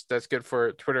Hoops. That's good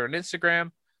for Twitter and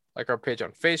Instagram, like our page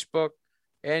on Facebook.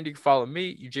 And you can follow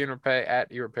me, Eugene Rapay,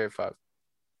 at eRapay5.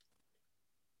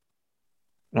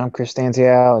 I'm Chris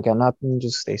Stanzial. I got nothing.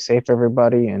 Just stay safe,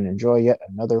 everybody, and enjoy yet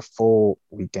another full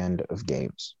weekend of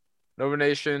games. Nova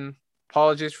Nation,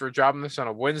 apologies for dropping this on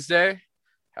a Wednesday.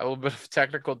 Had a little bit of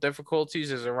technical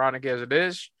difficulties, as ironic as it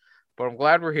is. But I'm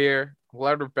glad we're here. I'm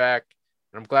glad we're back.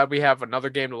 And I'm glad we have another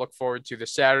game to look forward to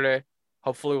this Saturday.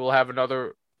 Hopefully we'll have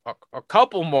a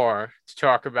couple more to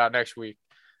talk about next week.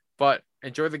 But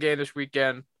enjoy the game this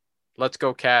weekend. Let's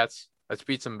go, Cats. Let's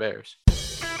beat some Bears.